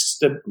ethologists,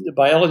 the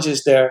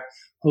biologists there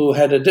who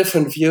had a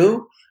different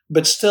view,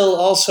 but still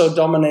also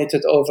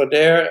dominated over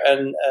there.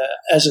 And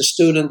as a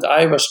student,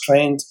 I was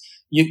trained,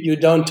 you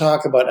don't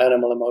talk about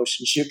animal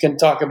emotions. You can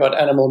talk about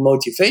animal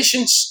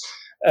motivations,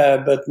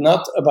 but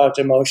not about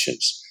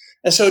emotions.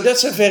 And so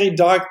that's a very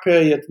dark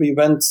period we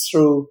went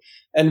through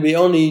And we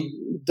only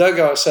dug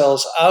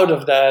ourselves out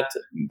of that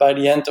by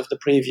the end of the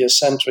previous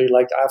century,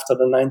 like after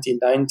the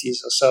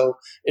 1990s or so.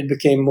 It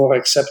became more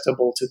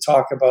acceptable to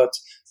talk about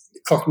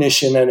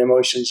cognition and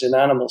emotions in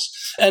animals.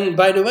 And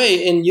by the way,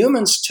 in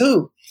humans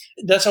too.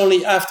 That's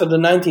only after the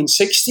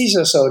 1960s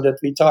or so that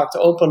we talked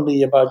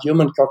openly about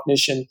human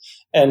cognition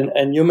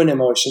and human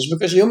emotions,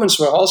 because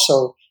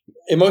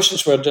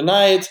emotions were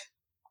denied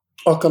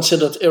or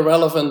considered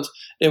irrelevant.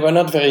 They were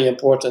not very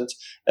important.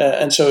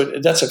 And so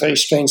that's a very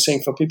strange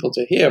thing for people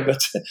to hear,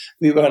 but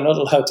we were not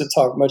allowed to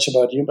talk much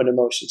about human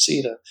emotions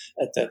either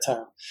at that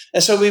time.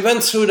 And so we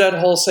went through that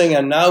whole thing,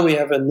 and now we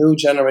have a new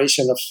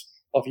generation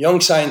of young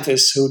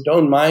scientists who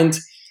don't mind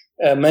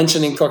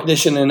mentioning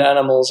cognition in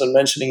animals and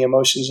mentioning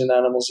emotions in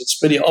animals. It's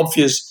pretty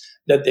obvious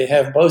that they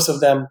have both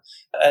of them.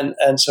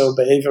 And so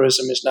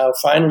behaviorism is now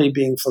finally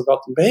being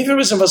forgotten.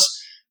 Behaviorism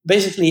was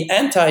basically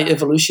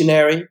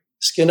anti-evolutionary.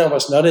 Skinner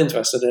was not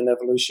interested in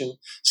evolution.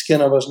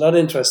 Skinner was not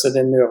interested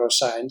in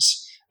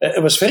neuroscience.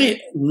 It was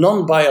very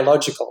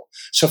non-biological.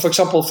 So, for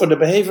example, for the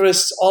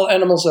behaviorists, all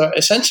animals are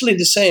essentially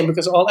the same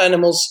because all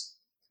animals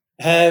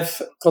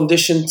have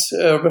conditioned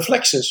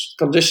reflexes,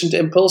 conditioned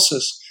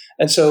impulses.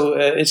 And so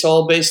it's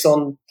all based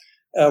on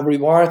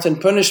reward and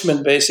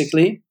punishment,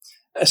 basically,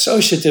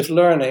 associative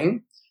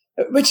learning,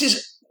 which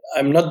is,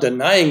 I'm not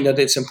denying that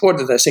it's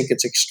important. I think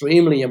it's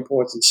extremely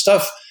important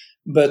stuff.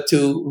 But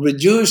to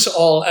reduce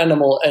all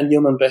animal and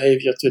human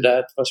behavior to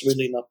that was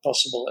really not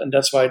possible. And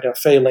that's why they're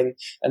failing.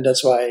 And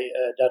that's why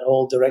that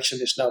whole direction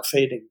is now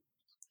fading.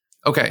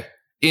 Okay.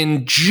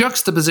 In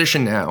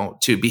juxtaposition now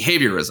to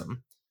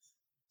behaviorism,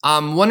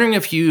 I'm wondering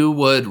if you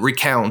would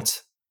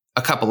recount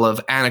a couple of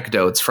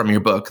anecdotes from your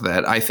book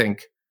that I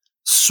think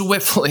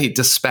swiftly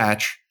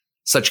dispatch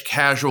such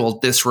casual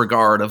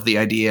disregard of the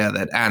idea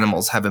that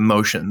animals have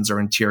emotions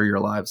or interior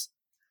lives.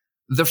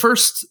 The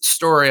first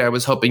story I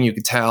was hoping you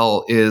could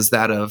tell is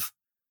that of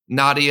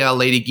Nadia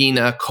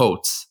Ladygina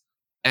Coates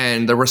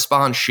and the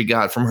response she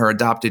got from her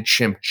adopted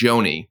chimp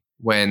Joni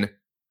when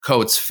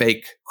Coates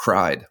fake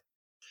cried.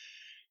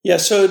 Yeah,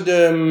 so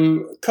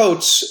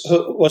Coates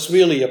was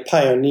really a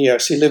pioneer.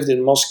 She lived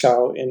in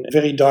Moscow in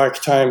very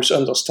dark times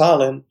under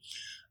Stalin.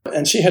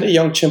 And she had a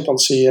young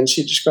chimpanzee, and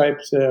she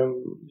described,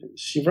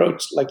 she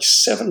wrote like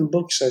 7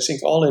 books, I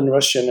think, all in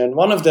Russian. And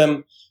one of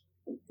them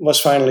was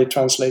finally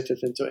translated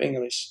into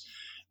English,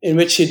 in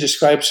which she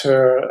describes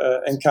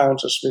her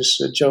encounters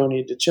with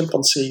Joni, the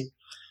chimpanzee.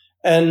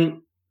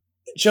 And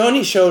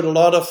Joni showed a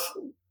lot of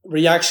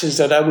reactions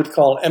that I would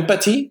call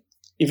empathy,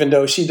 even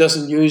though she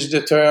doesn't use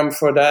the term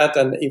for that.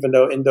 And even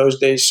though in those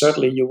days,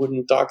 certainly you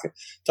wouldn't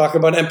talk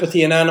about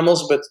empathy in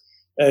animals, but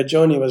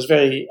Joni was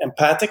very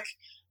empathic.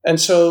 And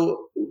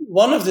so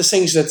one of the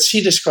things that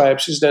she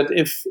describes is that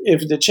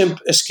if the chimp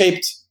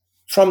escaped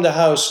from the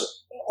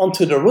house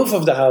onto the roof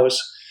of the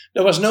house,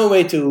 there was no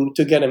way to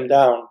get him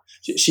down.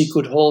 She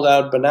could hold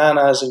out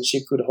bananas and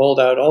she could hold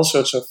out all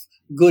sorts of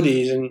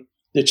goodies, and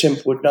the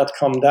chimp would not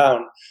come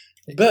down.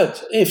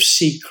 But if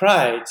she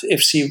cried,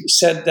 if she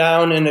sat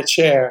down in a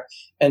chair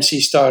and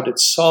she started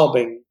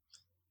sobbing,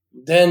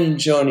 then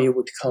Joni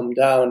would come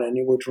down and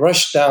he would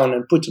rush down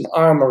and put an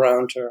arm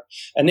around her.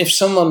 And if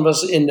someone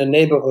was in the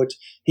neighborhood,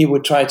 he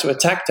would try to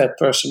attack that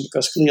person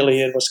because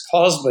clearly it was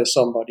caused by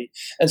somebody.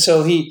 And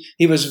so he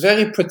was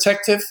very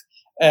protective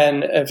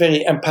and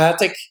very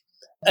empathic.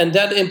 And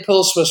that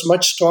impulse was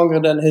much stronger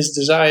than his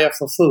desire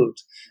for food.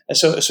 And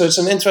so it's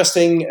an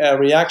interesting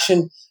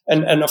reaction.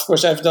 And of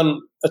course, I've done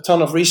a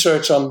ton of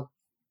research on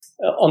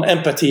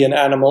empathy in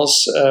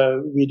animals.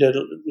 We did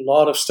a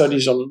lot of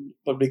studies on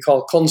what we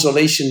call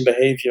consolation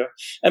behavior.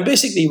 And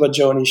basically what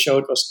Joni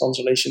showed was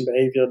consolation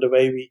behavior, the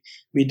way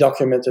we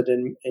documented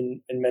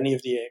in many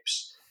of the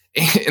apes.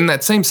 In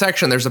that same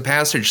section, there's a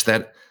passage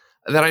that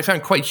I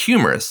found quite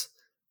humorous,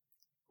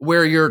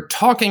 where you're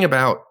talking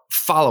about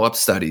follow-up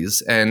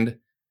studies. And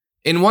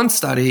in one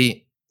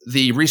study,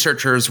 the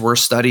researchers were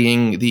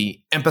studying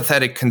the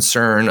empathetic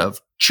concern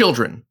of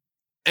children.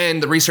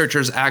 And the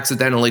researchers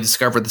accidentally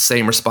discovered the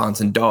same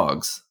response in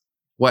dogs.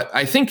 What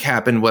I think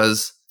happened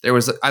was there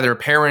was either a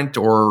parent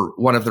or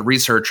one of the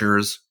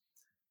researchers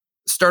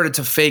started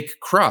to fake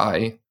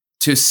cry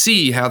to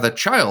see how the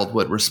child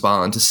would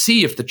respond, to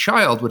see if the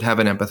child would have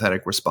an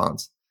empathetic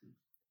response.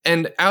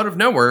 And out of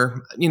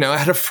nowhere,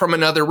 from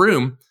another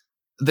room,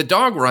 the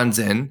dog runs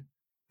in,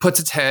 puts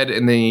its head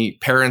in the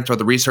parent or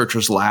the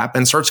researcher's lap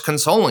and starts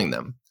consoling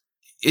them.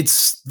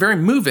 It's very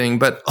moving,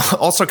 but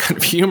also kind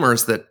of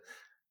humorous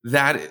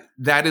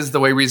that is the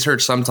way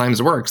research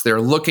sometimes works.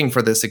 They're looking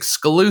for this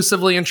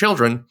exclusively in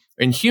children,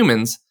 in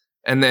humans,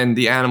 and then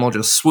the animal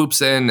just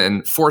swoops in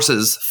and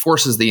forces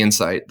the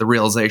insight, the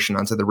realization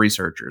onto the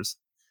researchers.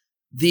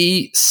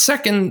 The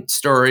second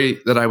story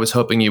that I was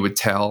hoping you would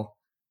tell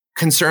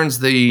concerns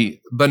the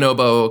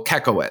bonobo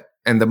cacahuete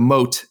and the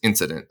moat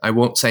incident. I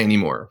won't say any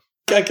more.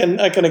 I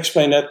can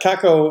explain that.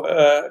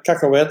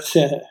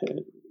 Cacahuete,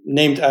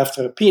 named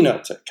after a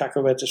peanut.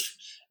 Cacahuete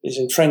is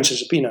in French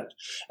as a peanut.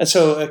 And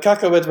so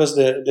cacahuete was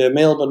the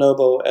male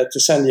bonobo at the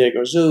San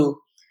Diego Zoo.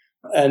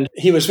 And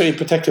he was very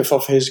protective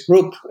of his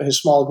group, his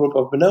small group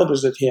of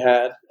bonobos that he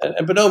had.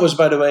 And bonobos,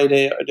 by the way,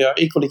 they are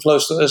equally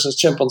close to us as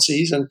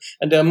chimpanzees, and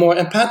they're more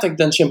empathic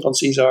than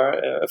chimpanzees are,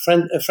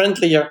 a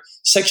friendlier,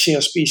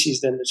 sexier species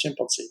than the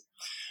chimpanzee.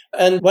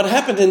 And what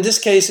happened in this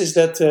case is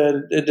that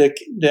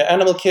the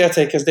animal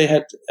caretakers, they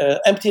had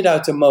emptied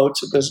out the moat.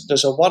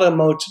 There's a water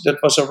moat that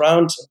was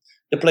around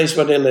the place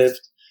where they lived,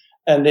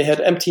 and they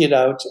had emptied it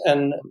out,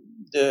 and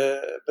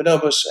the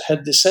bonobos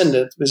had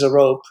descended with a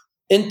rope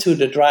into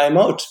the dry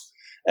moat.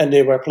 And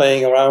they were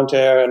playing around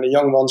there, and the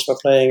young ones were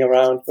playing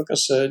around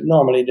because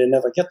normally they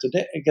never get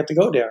to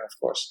go there, of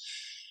course.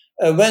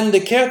 When the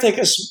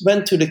caretakers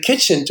went to the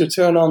kitchen to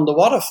turn on the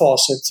water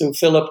faucet to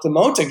fill up the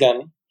moat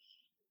again,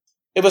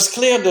 it was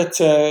clear that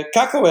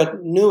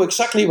Cacahuète knew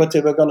exactly what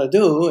they were going to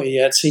do.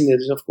 He had seen it,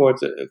 of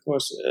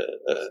course,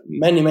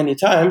 many, many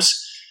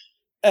times.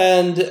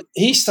 And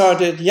he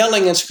started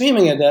yelling and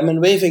screaming at them and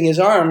waving his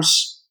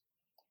arms,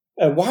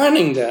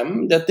 warning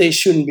them that they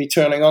shouldn't be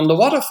turning on the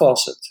water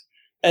faucet.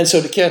 And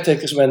so the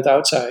caretakers went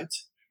outside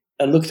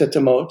and looked at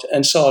the moat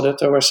and saw that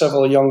there were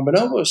several young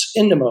bonobos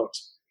in the moat.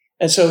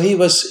 And so he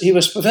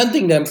was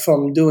preventing them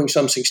from doing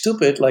something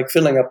stupid, like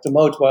filling up the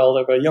moat while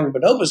there were young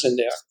bonobos in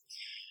there.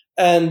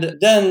 And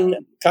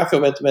then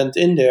Cacahuète went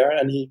in there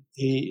and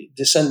he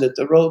descended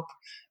the rope,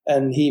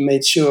 and he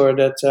made sure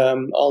that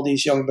all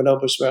these young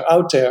bonobos were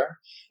out there,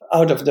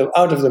 out of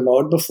the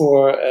moat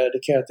before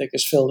the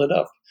caretakers filled it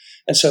up.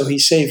 And so he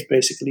saved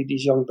basically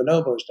these young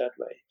bonobos that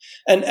way.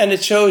 And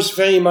it shows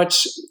very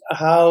much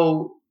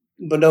how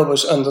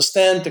bonobos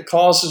understand the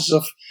causes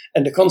of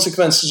and the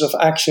consequences of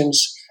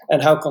actions,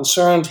 and how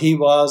concerned he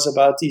was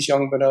about these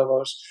young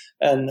bonobos.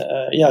 And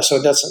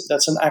so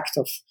that's an act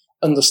of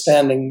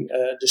understanding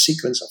the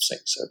sequence of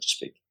things, so to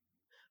speak.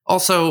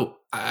 Also,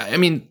 I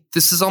mean,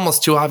 this is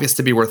almost too obvious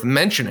to be worth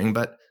mentioning,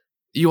 but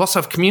you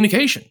also have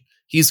communication.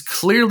 He's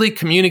clearly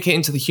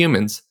communicating to the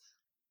humans.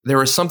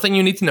 There is something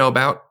you need to know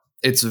about.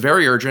 It's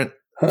very urgent.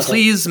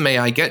 Please, may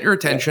I get your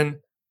attention?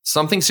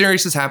 Something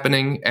serious is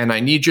happening, and I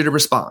need you to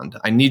respond.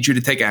 I need you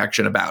to take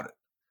action about it.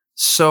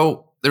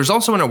 So there's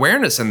also an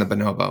awareness in the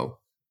bonobo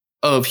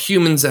of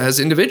humans as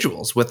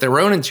individuals with their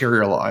own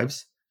interior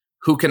lives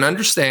who can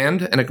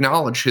understand and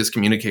acknowledge his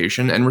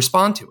communication and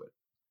respond to it.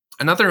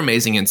 Another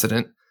amazing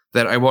incident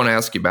that I won't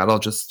ask you about,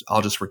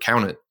 I'll just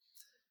recount it,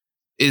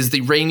 is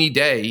the rainy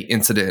day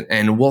incident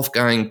and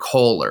Wolfgang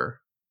Kohler.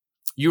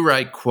 You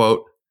write,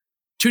 quote,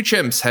 "Two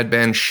chimps had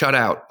been shut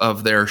out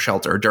of their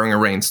shelter during a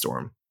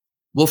rainstorm.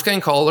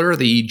 Wolfgang Kohler,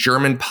 the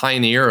German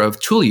pioneer of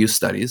tool use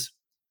studies,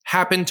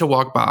 happened to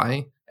walk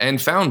by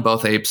and found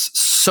both apes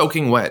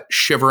soaking wet,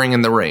 shivering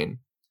in the rain.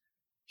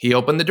 He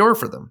opened the door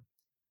for them.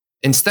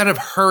 Instead of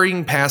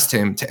hurrying past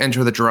him to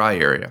enter the dry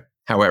area,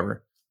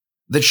 however,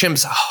 the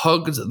chimps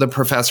hugged the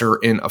professor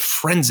in a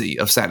frenzy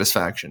of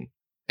satisfaction,"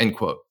 end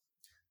quote.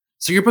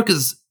 So your book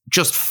is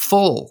just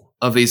full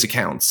of these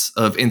accounts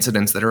of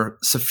incidents that are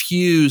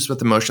suffused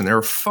with emotion. There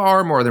are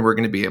far more than we're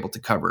going to be able to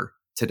cover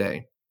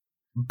today.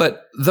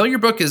 But though your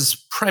book is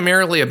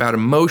primarily about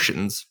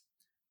emotions,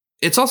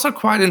 it's also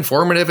quite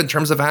informative in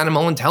terms of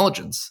animal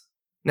intelligence.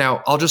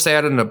 Now, I'll just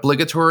add an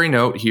obligatory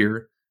note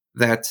here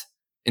that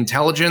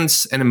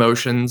intelligence and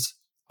emotions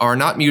are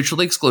not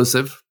mutually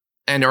exclusive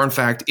and are in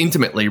fact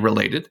intimately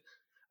related,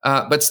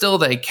 but still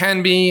they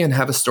can be and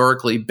have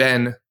historically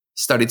been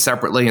studied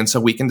separately, and so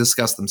we can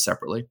discuss them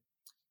separately.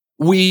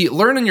 We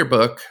learn in your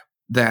book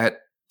that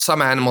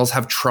some animals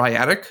have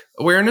triadic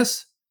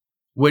awareness,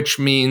 which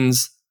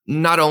means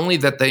not only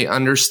that they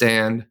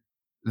understand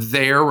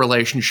their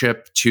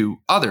relationship to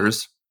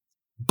others,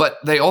 but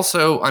they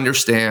also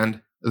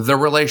understand the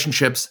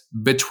relationships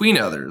between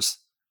others,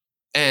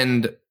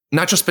 and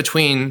not just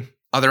between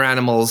other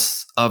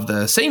animals of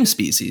the same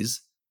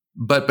species,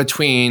 but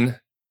between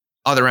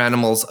other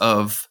animals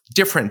of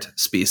different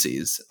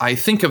species. I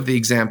think of the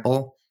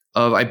example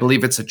of, I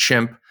believe it's a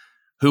chimp,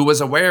 who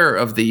was aware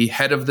of the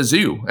head of the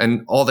zoo,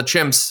 and all the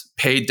chimps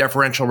paid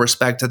deferential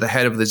respect to the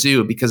head of the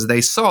zoo because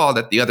they saw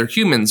that the other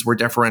humans were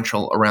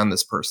deferential around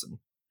this person.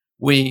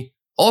 We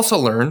also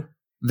learn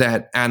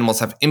that animals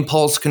have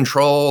impulse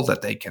control,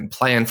 that they can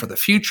plan for the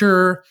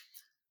future,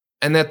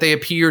 and that they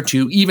appear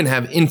to even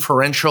have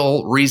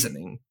inferential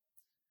reasoning.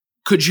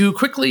 Could you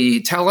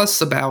quickly tell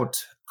us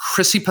about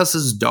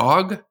Chrysippus's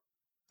dog,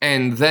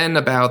 and then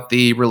about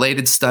the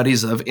related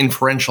studies of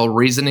inferential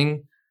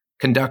reasoning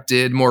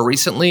conducted more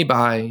recently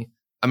by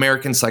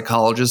American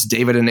psychologists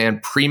David and Ann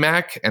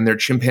Premack and their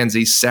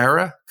chimpanzee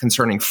Sarah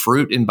concerning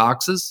fruit in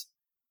boxes?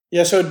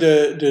 Yeah, so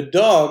the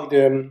dog,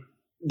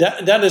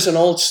 that is an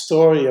old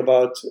story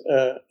about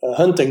a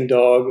hunting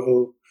dog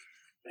who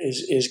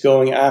is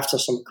going after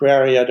some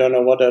quarry. I don't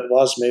know what that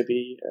was,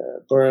 maybe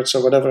birds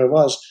or whatever it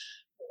was.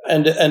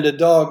 And the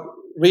dog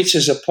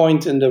reaches a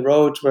point in the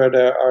road where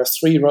there are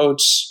three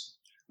roads,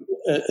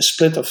 a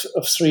split of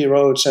three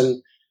roads,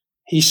 and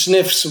he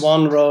sniffs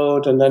one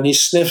road and then he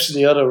sniffs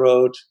the other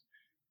road,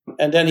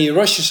 and then he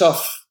rushes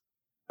off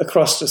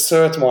across the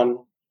third one,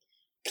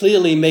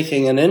 clearly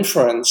making an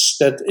inference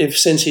that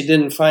since he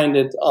didn't find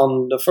it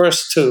on the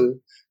first two,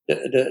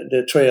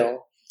 the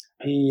trail,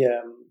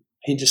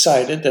 he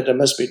decided that there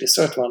must be the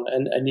third one,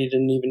 and he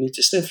didn't even need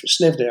to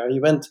sniff there. He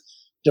went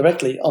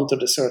directly onto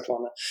the third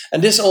one.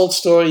 And this old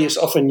story is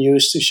often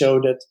used to show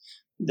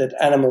that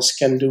animals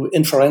can do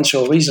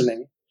inferential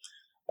reasoning,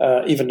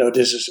 even though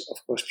this is, of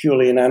course,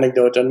 purely an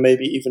anecdote and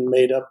maybe even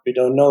made up. We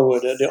don't know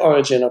the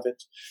origin of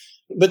it.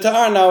 But there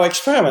are now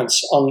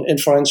experiments on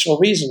inferential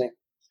reasoning.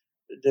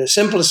 The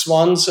simplest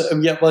ones,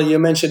 you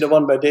mentioned the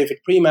one by David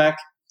Premack.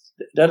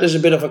 That is a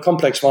bit of a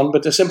complex one,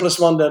 but the simplest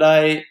one that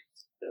I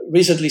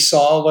recently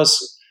saw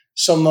was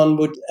someone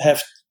would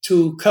have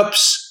 2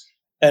 cups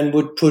and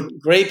would put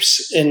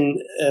grapes in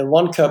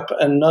one cup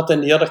and not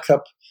in the other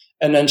cup,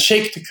 and then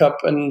shake the cup,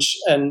 and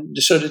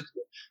so that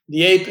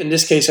the ape, in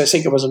this case I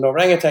think it was an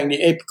orangutan,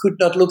 the ape could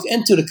not look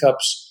into the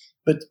cups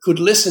but could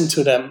listen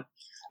to them.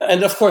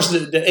 And of course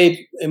the ape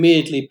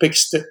immediately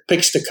picks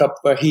the cup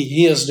where he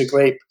hears the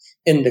grape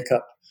in the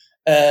cup.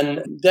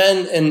 And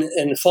then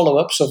in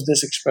follow-ups of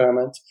this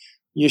experiment,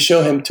 you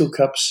show him 2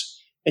 cups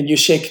and you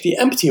shake the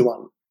empty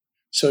one.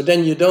 So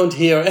then you don't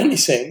hear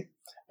anything.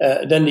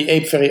 Then the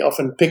ape very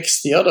often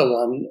picks the other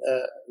one,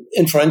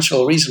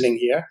 inferential reasoning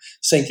here,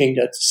 thinking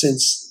that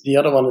since the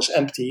other one is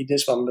empty,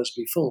 this one must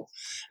be full.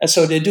 And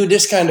so they do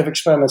this kind of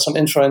experiments on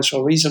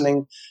inferential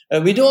reasoning.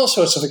 We do all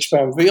sorts of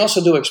experiments. We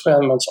also do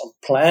experiments on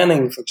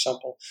planning, for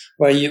example,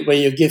 where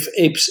you give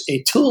apes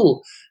a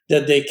tool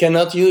that they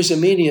cannot use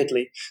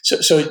immediately.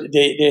 So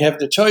they have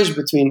the choice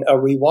between a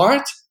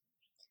reward,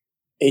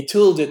 a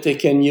tool that they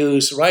can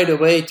use right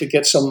away to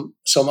get some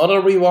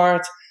other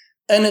reward,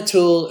 and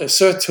a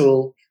third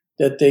tool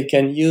that they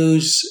can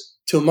use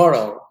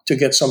tomorrow to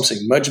get something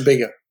much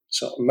bigger,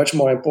 so a much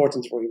more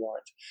important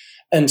reward,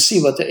 and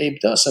see what the ape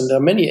does. And there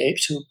are many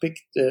apes who pick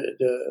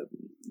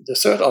the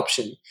third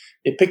option.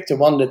 They pick the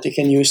one that they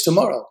can use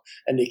tomorrow,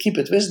 and they keep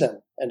it with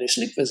them, and they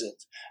sleep with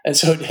it. And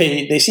so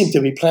they seem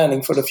to be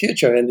planning for the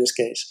future in this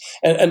case.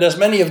 And there's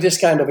many of this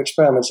kind of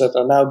experiments that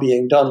are now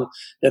being done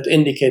that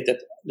indicate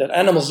that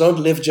animals don't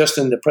live just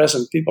in the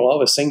present. People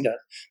always think that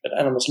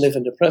animals live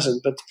in the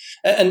present.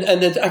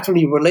 And it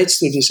actually relates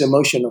to this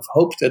emotion of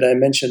hope that I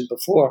mentioned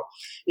before,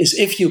 is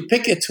if you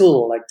pick a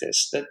tool like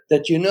this,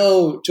 that you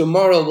know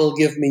tomorrow will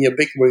give me a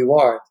big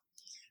reward,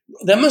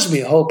 there must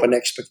be hope and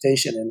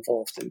expectation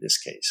involved in this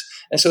case.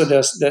 And so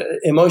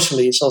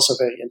emotionally, it's also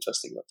very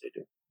interesting what they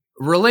do.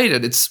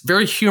 Related, it's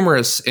very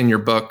humorous in your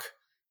book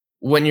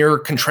when you're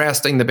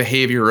contrasting the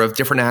behavior of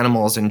different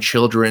animals and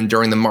children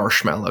during the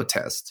marshmallow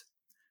test,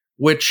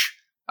 which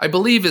I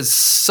believe is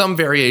some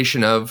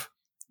variation of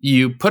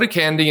you put a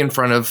candy in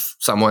front of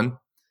someone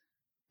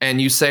and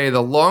you say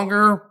the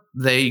longer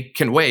they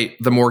can wait,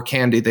 the more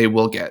candy they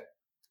will get.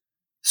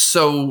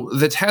 So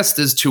the test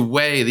is to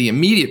weigh the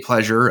immediate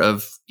pleasure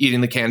of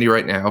eating the candy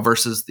right now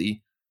versus the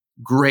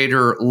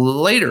greater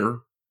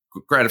later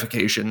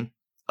gratification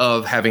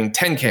of having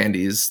 10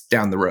 candies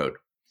down the road.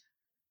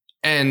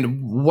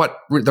 And what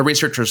the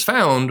researchers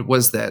found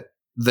was that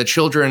the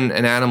children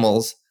and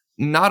animals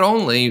not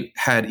only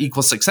had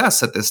equal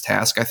success at this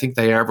task, I think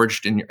they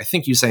averaged, I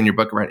think you say in your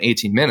book, around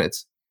 18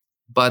 minutes,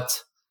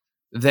 but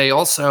they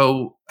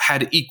also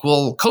had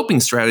equal coping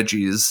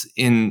strategies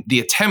in the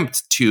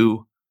attempt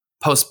to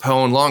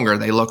postpone longer.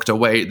 They looked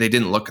away. They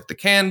didn't look at the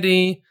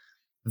candy.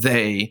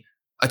 They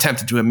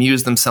attempted to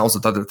amuse themselves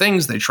with other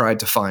things. They tried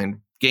to find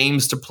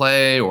games to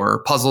play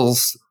or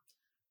puzzles,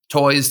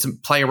 toys to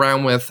play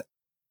around with,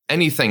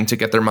 anything to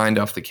get their mind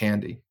off the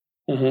candy.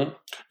 Mm-hmm.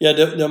 Yeah,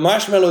 the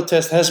marshmallow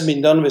test has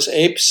been done with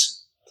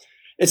apes.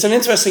 It's an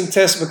interesting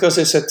test because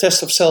it's a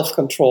test of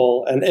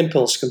self-control and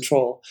impulse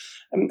control.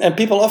 And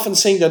people often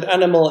think that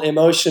animal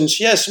emotions,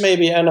 yes,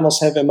 maybe animals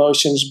have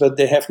emotions, but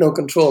they have no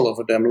control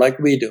over them like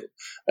we do.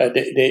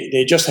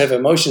 They just have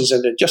emotions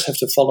and they just have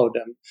to follow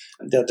them.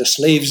 They're the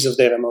slaves of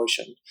their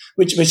emotion,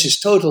 which is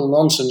total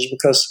nonsense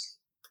because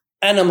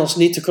animals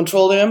need to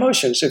control their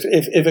emotions.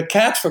 If a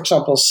cat, for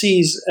example,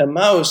 sees a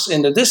mouse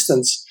in the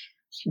distance,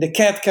 the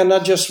cat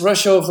cannot just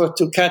rush over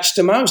to catch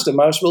the mouse. The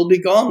mouse will be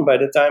gone by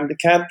the time the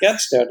cat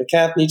gets there. The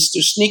cat needs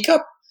to sneak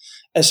up.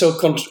 And so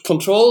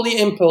control the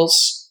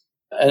impulse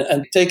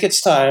and take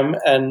its time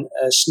and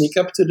sneak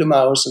up to the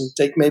mouse and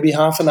take maybe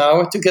half an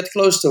hour to get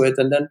close to it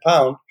and then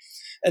pound.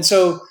 And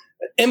so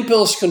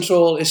impulse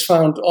control is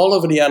found all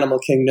over the animal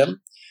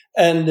kingdom.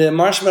 And the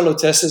marshmallow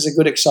test is a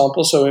good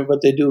example. So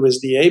what they do with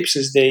the apes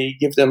is they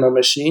give them a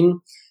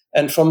machine,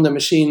 and from the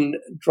machine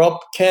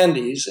drop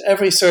candies.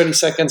 Every 30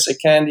 seconds, a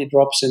candy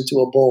drops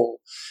into a bowl.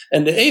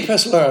 And the ape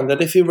has learned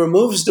that if he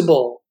removes the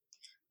bowl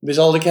with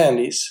all the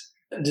candies,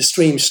 the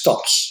stream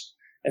stops.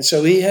 And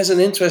so he has an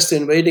interest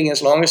in waiting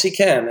as long as he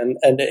can.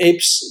 And the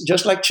apes,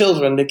 just like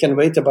children, they can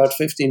wait about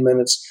 15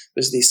 minutes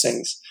with these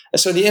things. And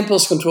so the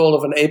impulse control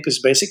of an ape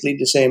is basically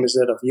the same as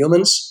that of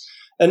humans.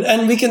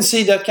 And we can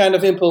see that kind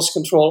of impulse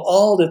control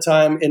all the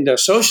time in their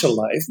social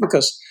life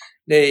because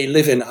they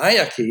live in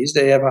hierarchies.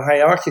 They have a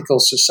hierarchical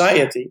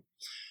society.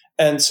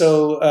 And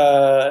so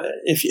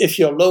if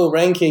you're low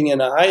ranking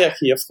in a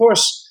hierarchy, of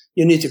course,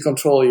 you need to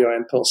control your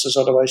impulses.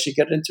 Otherwise, you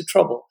get into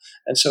trouble.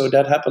 And so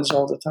that happens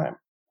all the time.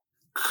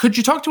 Could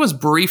you talk to us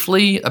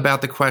briefly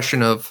about the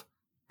question of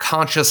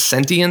conscious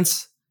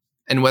sentience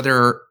and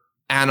whether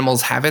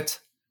animals have it.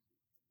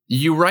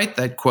 You write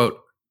that, quote,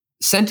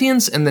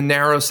 sentience in the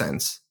narrow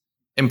sense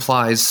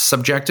implies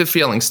subjective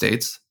feeling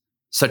states,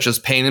 such as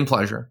pain and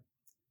pleasure.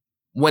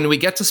 When we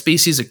get to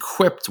species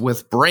equipped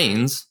with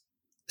brains,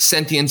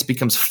 sentience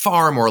becomes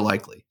far more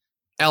likely.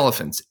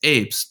 Elephants,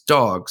 apes,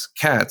 dogs,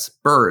 cats,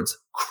 birds,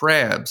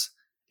 crabs.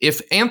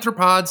 If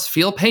anthropods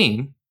feel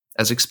pain,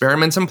 as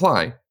experiments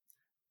imply,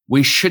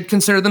 we should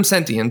consider them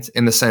sentient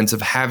in the sense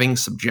of having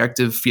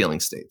subjective feeling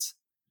states.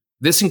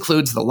 This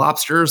includes the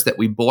lobsters that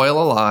we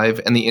boil alive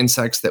and the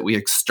insects that we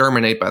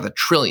exterminate by the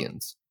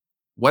trillions.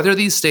 Whether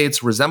these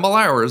states resemble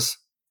ours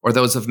or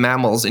those of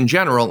mammals in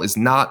general is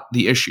not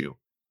the issue.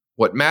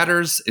 What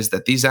matters is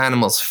that these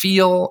animals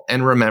feel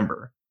and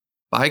remember.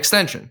 By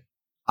extension,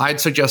 I'd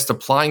suggest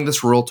applying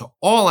this rule to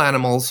all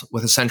animals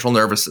with a central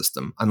nervous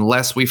system,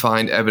 unless we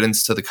find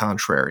evidence to the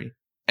contrary.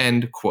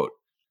 End quote.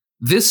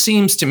 This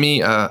seems to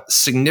me a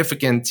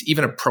significant,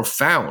 even a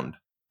profound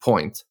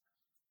point.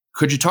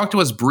 Could you talk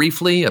to us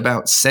briefly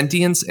about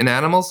sentience in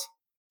animals?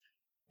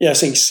 Yeah, I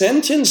think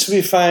sentience,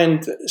 we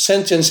find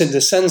sentience in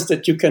the sense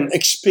that you can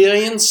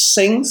experience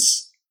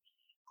things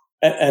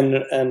and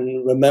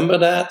remember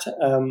that.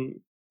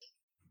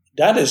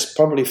 That is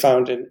probably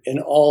found in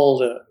all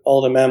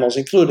the mammals,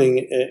 including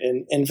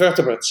in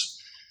invertebrates.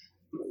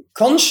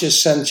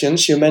 Conscious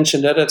sentience, you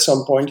mentioned that at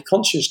some point,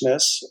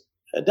 consciousness,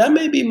 that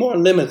may be more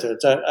limited.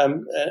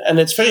 And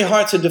it's very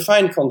hard to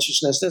define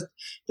consciousness.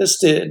 That's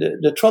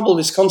the trouble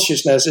with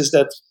consciousness, is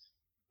that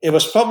it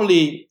was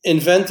probably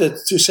invented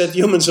to set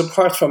humans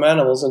apart from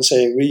animals and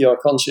say we are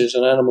conscious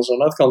and animals are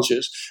not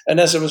conscious. And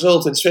as a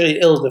result, it's very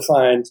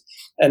ill-defined,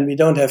 and we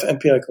don't have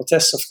empirical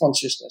tests of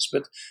consciousness.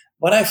 But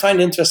what I find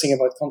interesting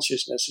about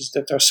consciousness is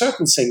that there are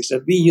certain things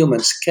that we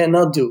humans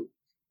cannot do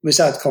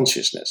without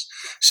consciousness.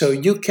 So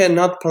you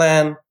cannot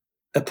plan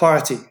a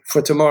party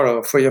for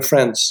tomorrow for your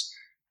friends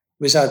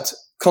without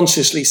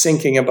consciously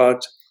thinking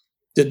about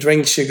the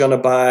drinks you're going to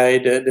buy,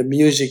 the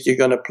music you're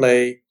going to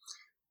play.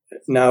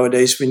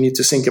 Nowadays, we need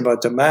to think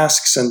about the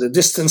masks and the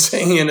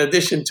distancing in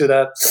addition to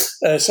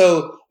that.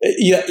 So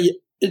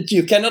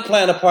you cannot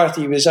plan a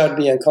party without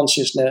being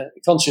conscious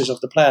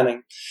of the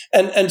planning.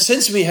 And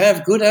since we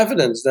have good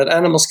evidence that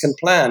animals can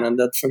plan, and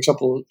that, for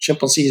example,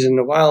 chimpanzees in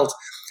the wild,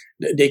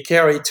 they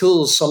carry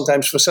tools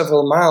sometimes for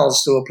several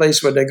miles to a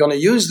place where they're going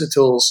to use the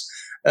tools.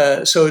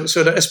 So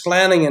there is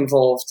planning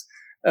involved.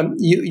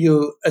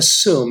 You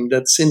assume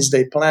that since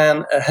they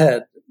plan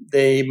ahead,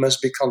 they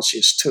must be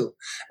conscious too.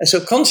 And so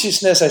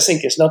consciousness, I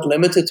think, is not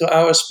limited to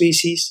our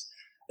species,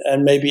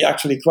 and maybe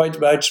actually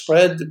quite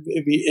widespread.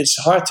 It's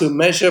hard to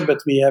measure, but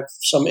we have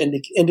some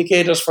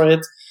indicators for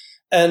it.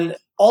 And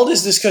all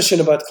this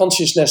discussion about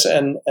consciousness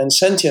and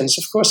sentience,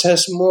 of course,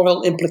 has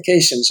moral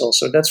implications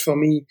also. That's, for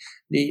me,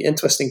 the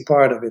interesting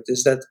part of it,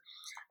 is that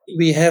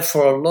we have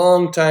for a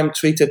long time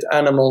treated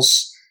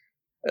animals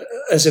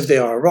as if they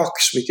are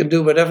rocks. We can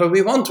do whatever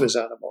we want with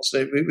animals.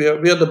 We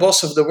are the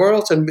boss of the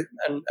world, and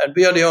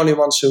we are the only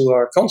ones who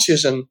are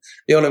conscious, and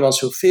the only ones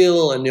who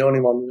feel, and the only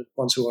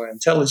ones who are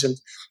intelligent.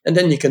 And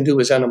then you can do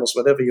with animals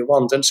whatever you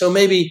want. And so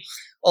maybe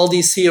all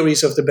these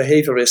theories of the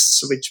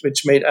behaviorists,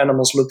 which made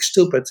animals look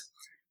stupid,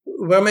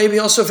 were maybe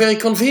also very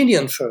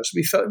convenient first.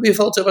 We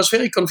felt it was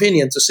very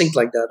convenient to think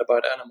like that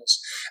about animals.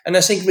 And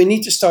I think we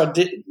need to start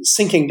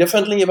thinking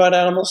differently about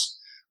animals.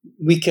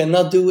 We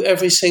cannot do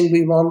everything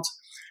we want.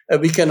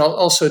 We can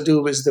also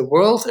do with the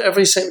world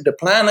everything, the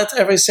planet,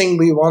 everything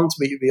we want.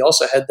 We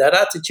also had that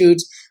attitude,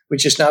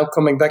 which is now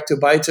coming back to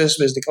bite us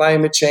with the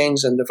climate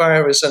change and the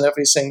virus and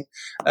everything.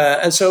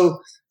 And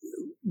so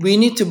we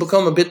need to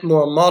become a bit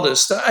more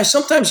modest. I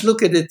sometimes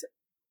look at it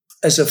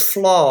as a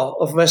flaw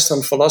of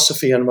Western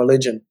philosophy and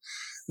religion.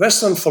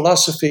 Western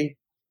philosophy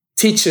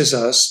teaches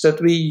us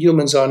that we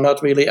humans are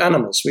not really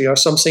animals. We are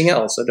something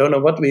else. I don't know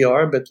what we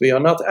are, but we are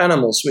not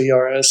animals. We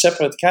are a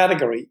separate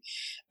category.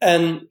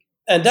 And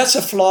that's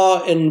a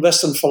flaw in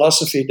Western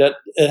philosophy, that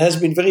it has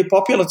been very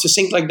popular to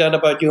think like that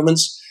about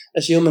humans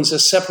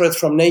as separate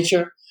from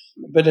nature,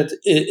 but it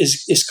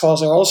is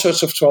causing all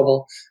sorts of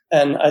trouble.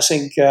 And I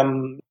think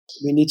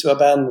we need to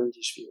abandon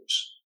these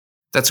views.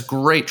 That's a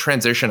great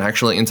transition,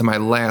 actually, into my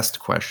last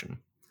question.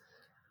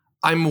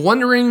 I'm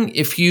wondering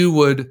if you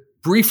would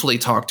briefly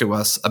talk to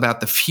us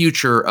about the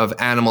future of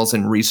animals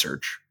in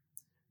research.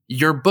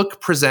 Your book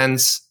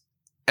presents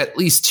at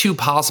least two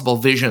possible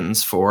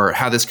visions for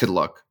how this could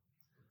look.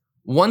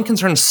 One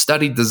concerns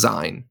study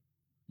design.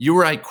 You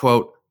write,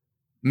 quote,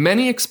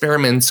 many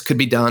experiments could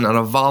be done on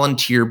a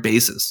volunteer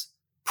basis,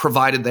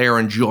 provided they are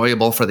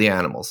enjoyable for the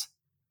animals.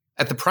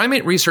 At the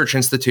Primate Research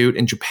Institute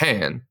in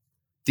Japan,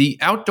 the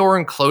outdoor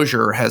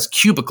enclosure has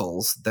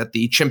cubicles that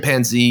the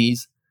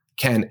chimpanzees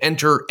can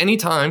enter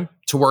anytime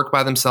to work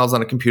by themselves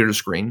on a computer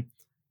screen.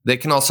 They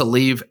can also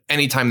leave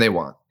anytime they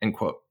want, end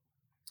quote.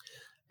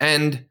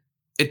 And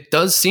it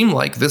does seem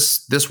like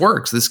this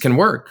works. This can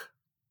work.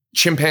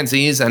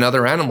 Chimpanzees and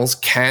other animals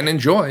can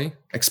enjoy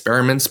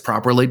experiments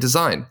properly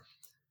designed.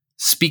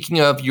 Speaking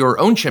of your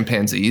own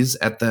chimpanzees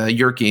at the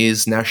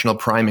Yerkes National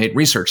Primate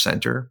Research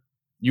Center,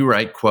 you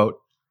write, quote,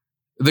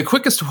 The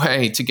quickest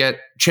way to get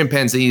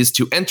chimpanzees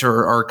to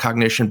enter our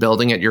cognition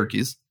building at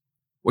Yerkes,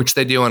 which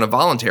they do on a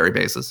voluntary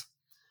basis,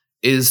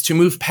 is to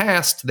move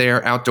past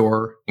their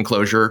outdoor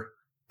enclosure,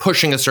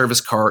 pushing a service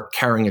cart,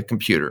 carrying a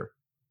computer.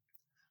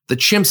 The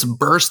chimps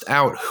burst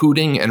out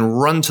hooting and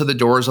run to the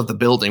doors of the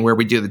building where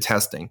we do the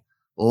testing,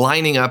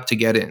 lining up to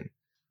get in.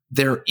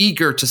 They're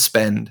eager to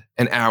spend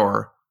an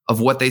hour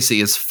of what they see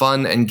as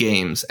fun and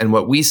games and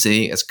what we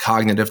see as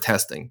cognitive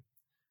testing.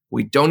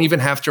 We don't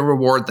even have to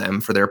reward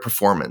them for their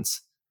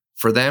performance.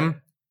 For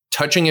them,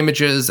 touching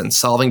images and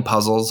solving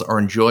puzzles are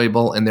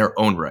enjoyable in their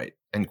own right,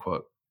 end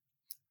quote.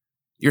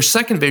 Your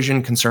second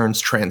vision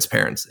concerns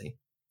transparency.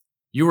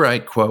 You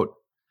write, quote,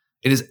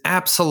 "It is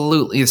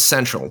absolutely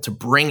essential to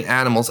bring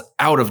animals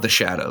out of the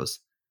shadows.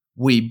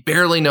 We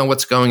barely know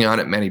what's going on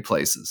at many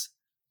places,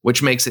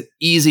 which makes it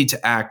easy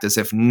to act as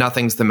if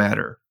nothing's the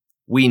matter.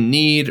 We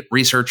need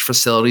research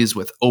facilities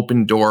with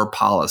open door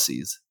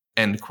policies,"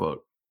 end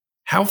quote.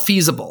 How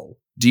feasible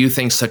do you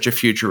think such a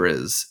future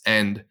is?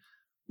 And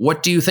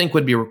what do you think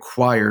would be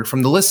required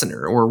from the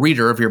listener or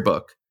reader of your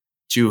book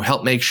to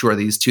help make sure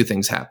these two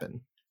things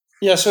happen?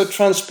 Yeah, so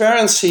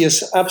transparency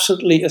is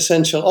absolutely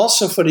essential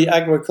also for the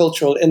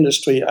agricultural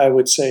industry, I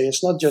would say.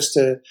 It's not just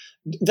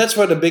that's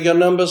where the bigger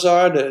numbers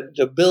are,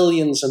 the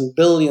billions and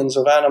billions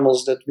of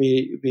animals that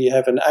we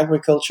have in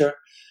agriculture.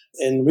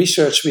 In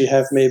research, we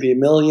have maybe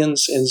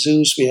millions. In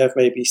zoos, we have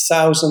maybe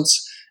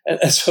thousands.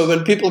 And so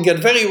when people get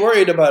very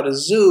worried about a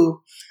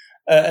zoo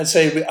and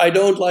say, I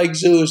don't like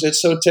zoos,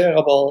 it's so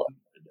terrible.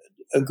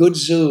 A good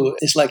zoo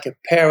is like a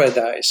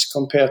paradise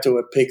compared to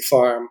a pig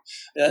farm.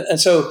 And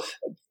so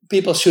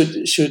people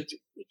should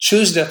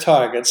choose their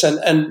targets.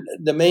 And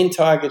the main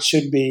target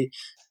should be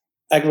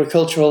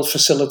agricultural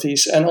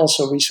facilities, and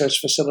also research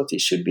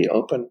facilities should be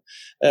open.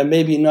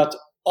 Maybe not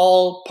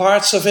all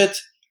parts of it,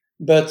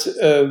 but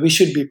we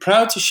should be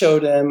proud to show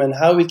them and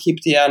how we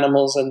keep the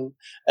animals.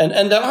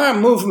 And there are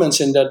movements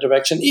in that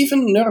direction.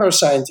 Even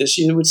neuroscientists,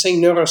 you would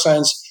think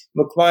neuroscience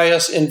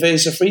requires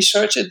invasive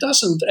research. It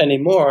doesn't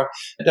anymore.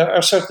 There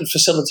are certain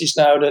facilities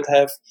now that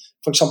have,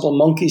 for example,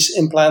 monkeys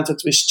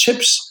implanted with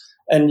chips,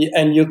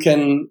 and you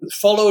can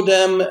follow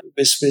them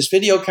with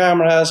video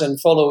cameras and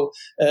follow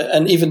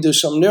and even do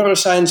some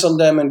neuroscience on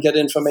them and get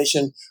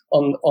information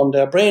on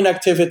their brain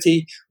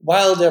activity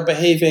while they're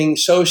behaving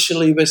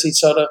socially with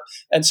each other.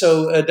 And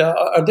so there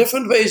are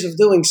different ways of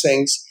doing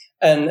things,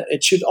 and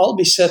it should all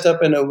be set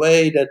up in a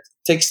way that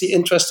takes the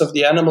interest of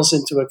the animals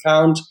into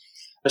account.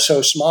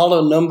 So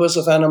smaller numbers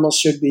of animals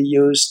should be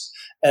used,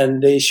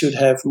 and they should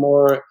have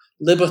more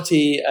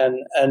liberty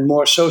and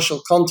more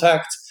social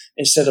contact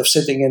instead of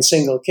sitting in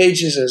single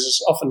cages, as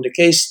is often the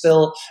case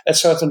still at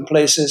certain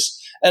places.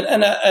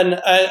 And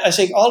I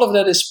think all of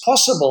that is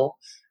possible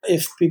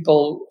if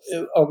people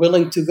are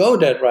willing to go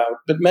that route.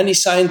 But many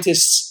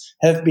scientists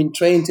have been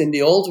trained in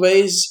the old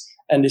ways,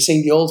 and they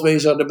think the old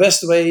ways are the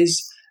best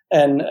ways.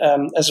 And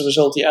as a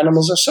result, the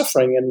animals are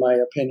suffering, in my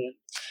opinion.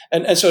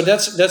 And so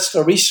that's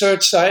the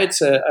research side.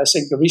 I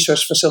think the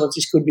research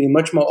facilities could be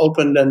much more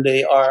open than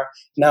they are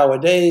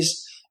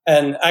nowadays.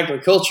 And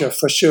agriculture,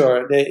 for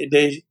sure.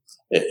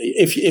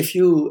 If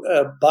you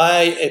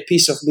buy a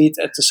piece of meat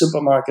at the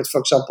supermarket,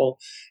 for example,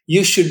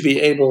 you should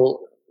be able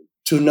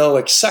to know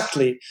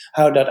exactly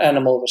how that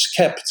animal was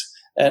kept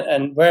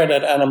and where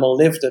that animal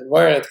lived and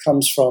where it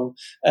comes from.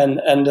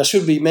 And there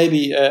should be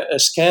maybe a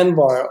scan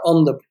bar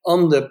on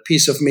the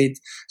piece of meat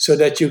so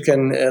that you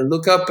can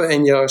look up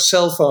in your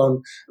cell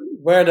phone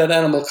where that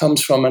animal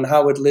comes from and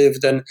how it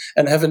lived, and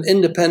have an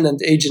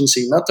independent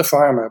agency, not the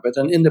farmer, but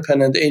an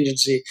independent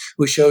agency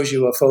who shows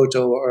you a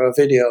photo or a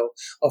video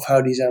of how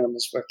these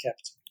animals were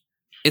kept.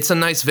 It's a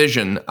nice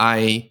vision.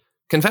 I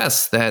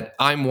confess that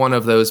I'm one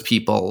of those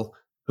people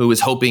who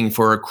is hoping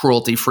for a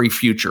cruelty-free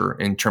future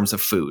in terms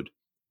of food,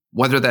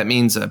 whether that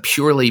means a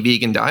purely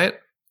vegan diet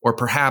or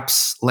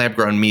perhaps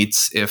lab-grown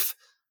meats if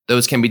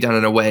those can be done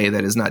in a way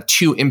that is not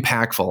too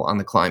impactful on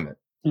the climate.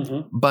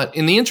 Mm-hmm. But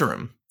in the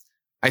interim,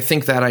 I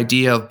think that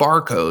idea of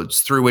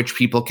barcodes through which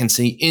people can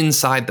see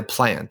inside the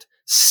plant,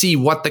 see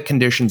what the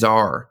conditions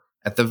are,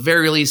 at the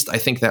very least, I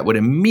think that would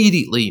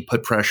immediately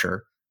put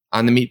pressure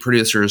on the meat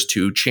producers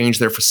to change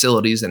their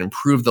facilities and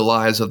improve the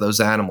lives of those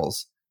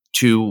animals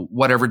to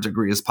whatever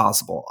degree is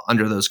possible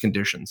under those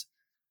conditions.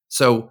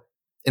 So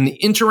in the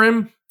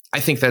interim,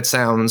 I think that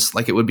sounds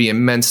like it would be an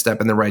immense step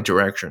in the right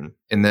direction.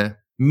 In the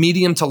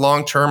medium to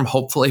long term,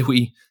 hopefully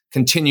we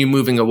continue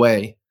moving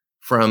away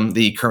from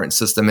the current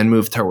system and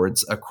move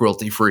towards a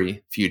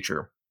cruelty-free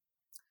future.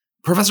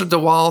 Professor de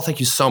Waal,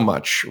 thank you so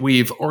much.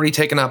 We've already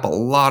taken up a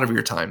lot of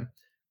your time.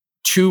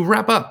 To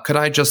wrap up, could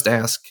I just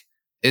ask,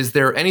 is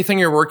there anything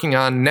you're working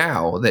on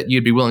now that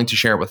you'd be willing to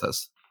share with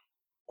us?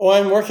 Well,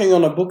 I'm working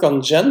on a book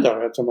on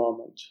gender at the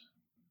moment.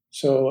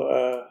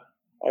 So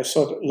I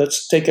thought,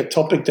 let's take a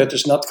topic that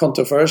is not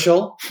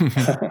controversial.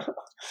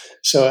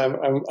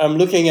 So I'm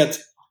looking at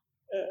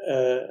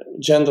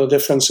gender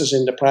differences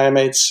in the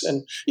primates.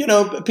 And,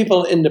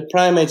 people in the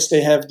primates,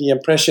 they have the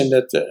impression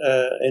that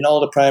in all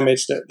the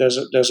primates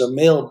there's a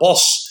male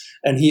boss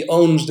and he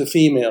owns the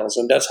females,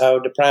 and that's how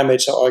the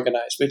primates are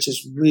organized, which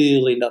is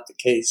really not the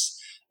case.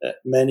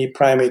 Many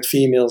primate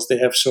females, they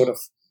have sort of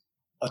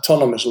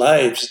autonomous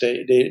lives.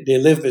 They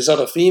live with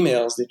other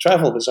females, they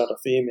travel with other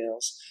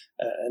females,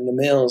 and the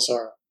males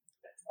are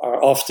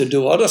off to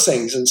do other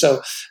things. And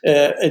so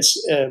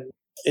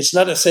it's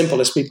not as simple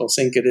as people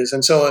think it is.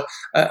 And so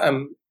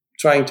I'm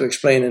trying to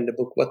explain in the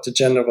book what the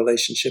gender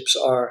relationships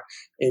are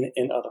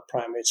in other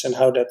primates and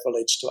how that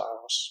relates to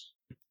ours.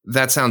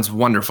 That sounds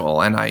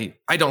wonderful. And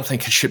I don't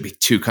think it should be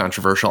too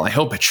controversial. I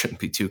hope it shouldn't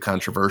be too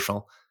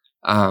controversial.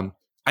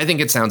 I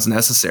think it sounds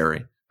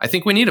necessary. I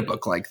think we need a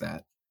book like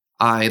that.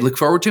 I look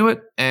forward to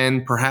it,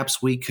 and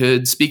perhaps we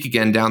could speak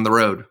again down the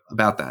road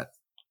about that.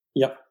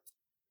 Yep.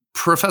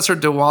 Professor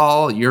de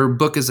Waal, your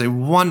book is a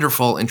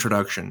wonderful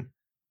introduction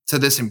to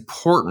this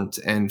important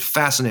and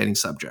fascinating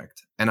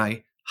subject, and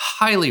I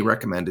highly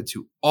recommend it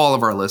to all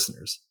of our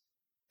listeners.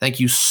 Thank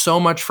you so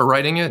much for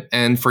writing it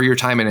and for your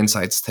time and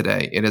insights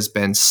today. It has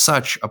been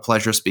such a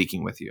pleasure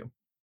speaking with you.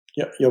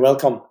 Yeah, you're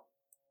welcome.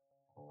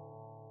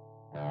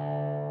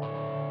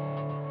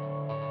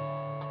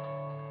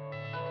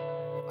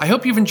 I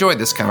hope you've enjoyed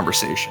this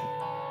conversation.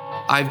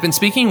 I've been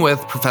speaking with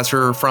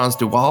Professor Frans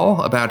de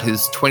Waal about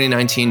his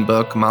 2019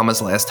 book,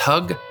 Mama's Last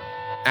Hug,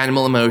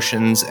 Animal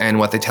Emotions and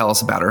What They Tell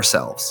Us About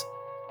Ourselves.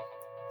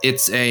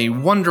 It's a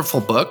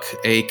wonderful book,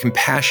 a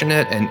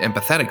compassionate and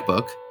empathetic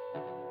book,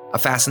 a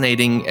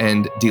fascinating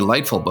and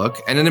delightful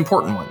book, and an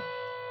important one.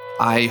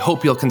 I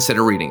hope you'll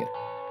consider reading it.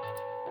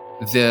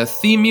 The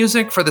theme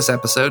music for this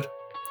episode,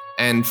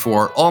 and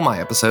for all my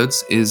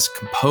episodes, is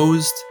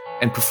composed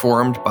and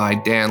performed by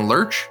Dan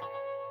Lurch.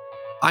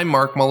 I'm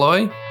Mark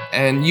Malloy,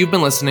 and you've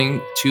been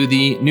listening to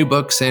the New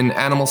Books in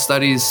Animal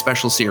Studies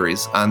special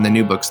series on the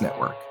New Books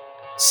Network.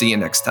 See you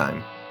next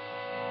time.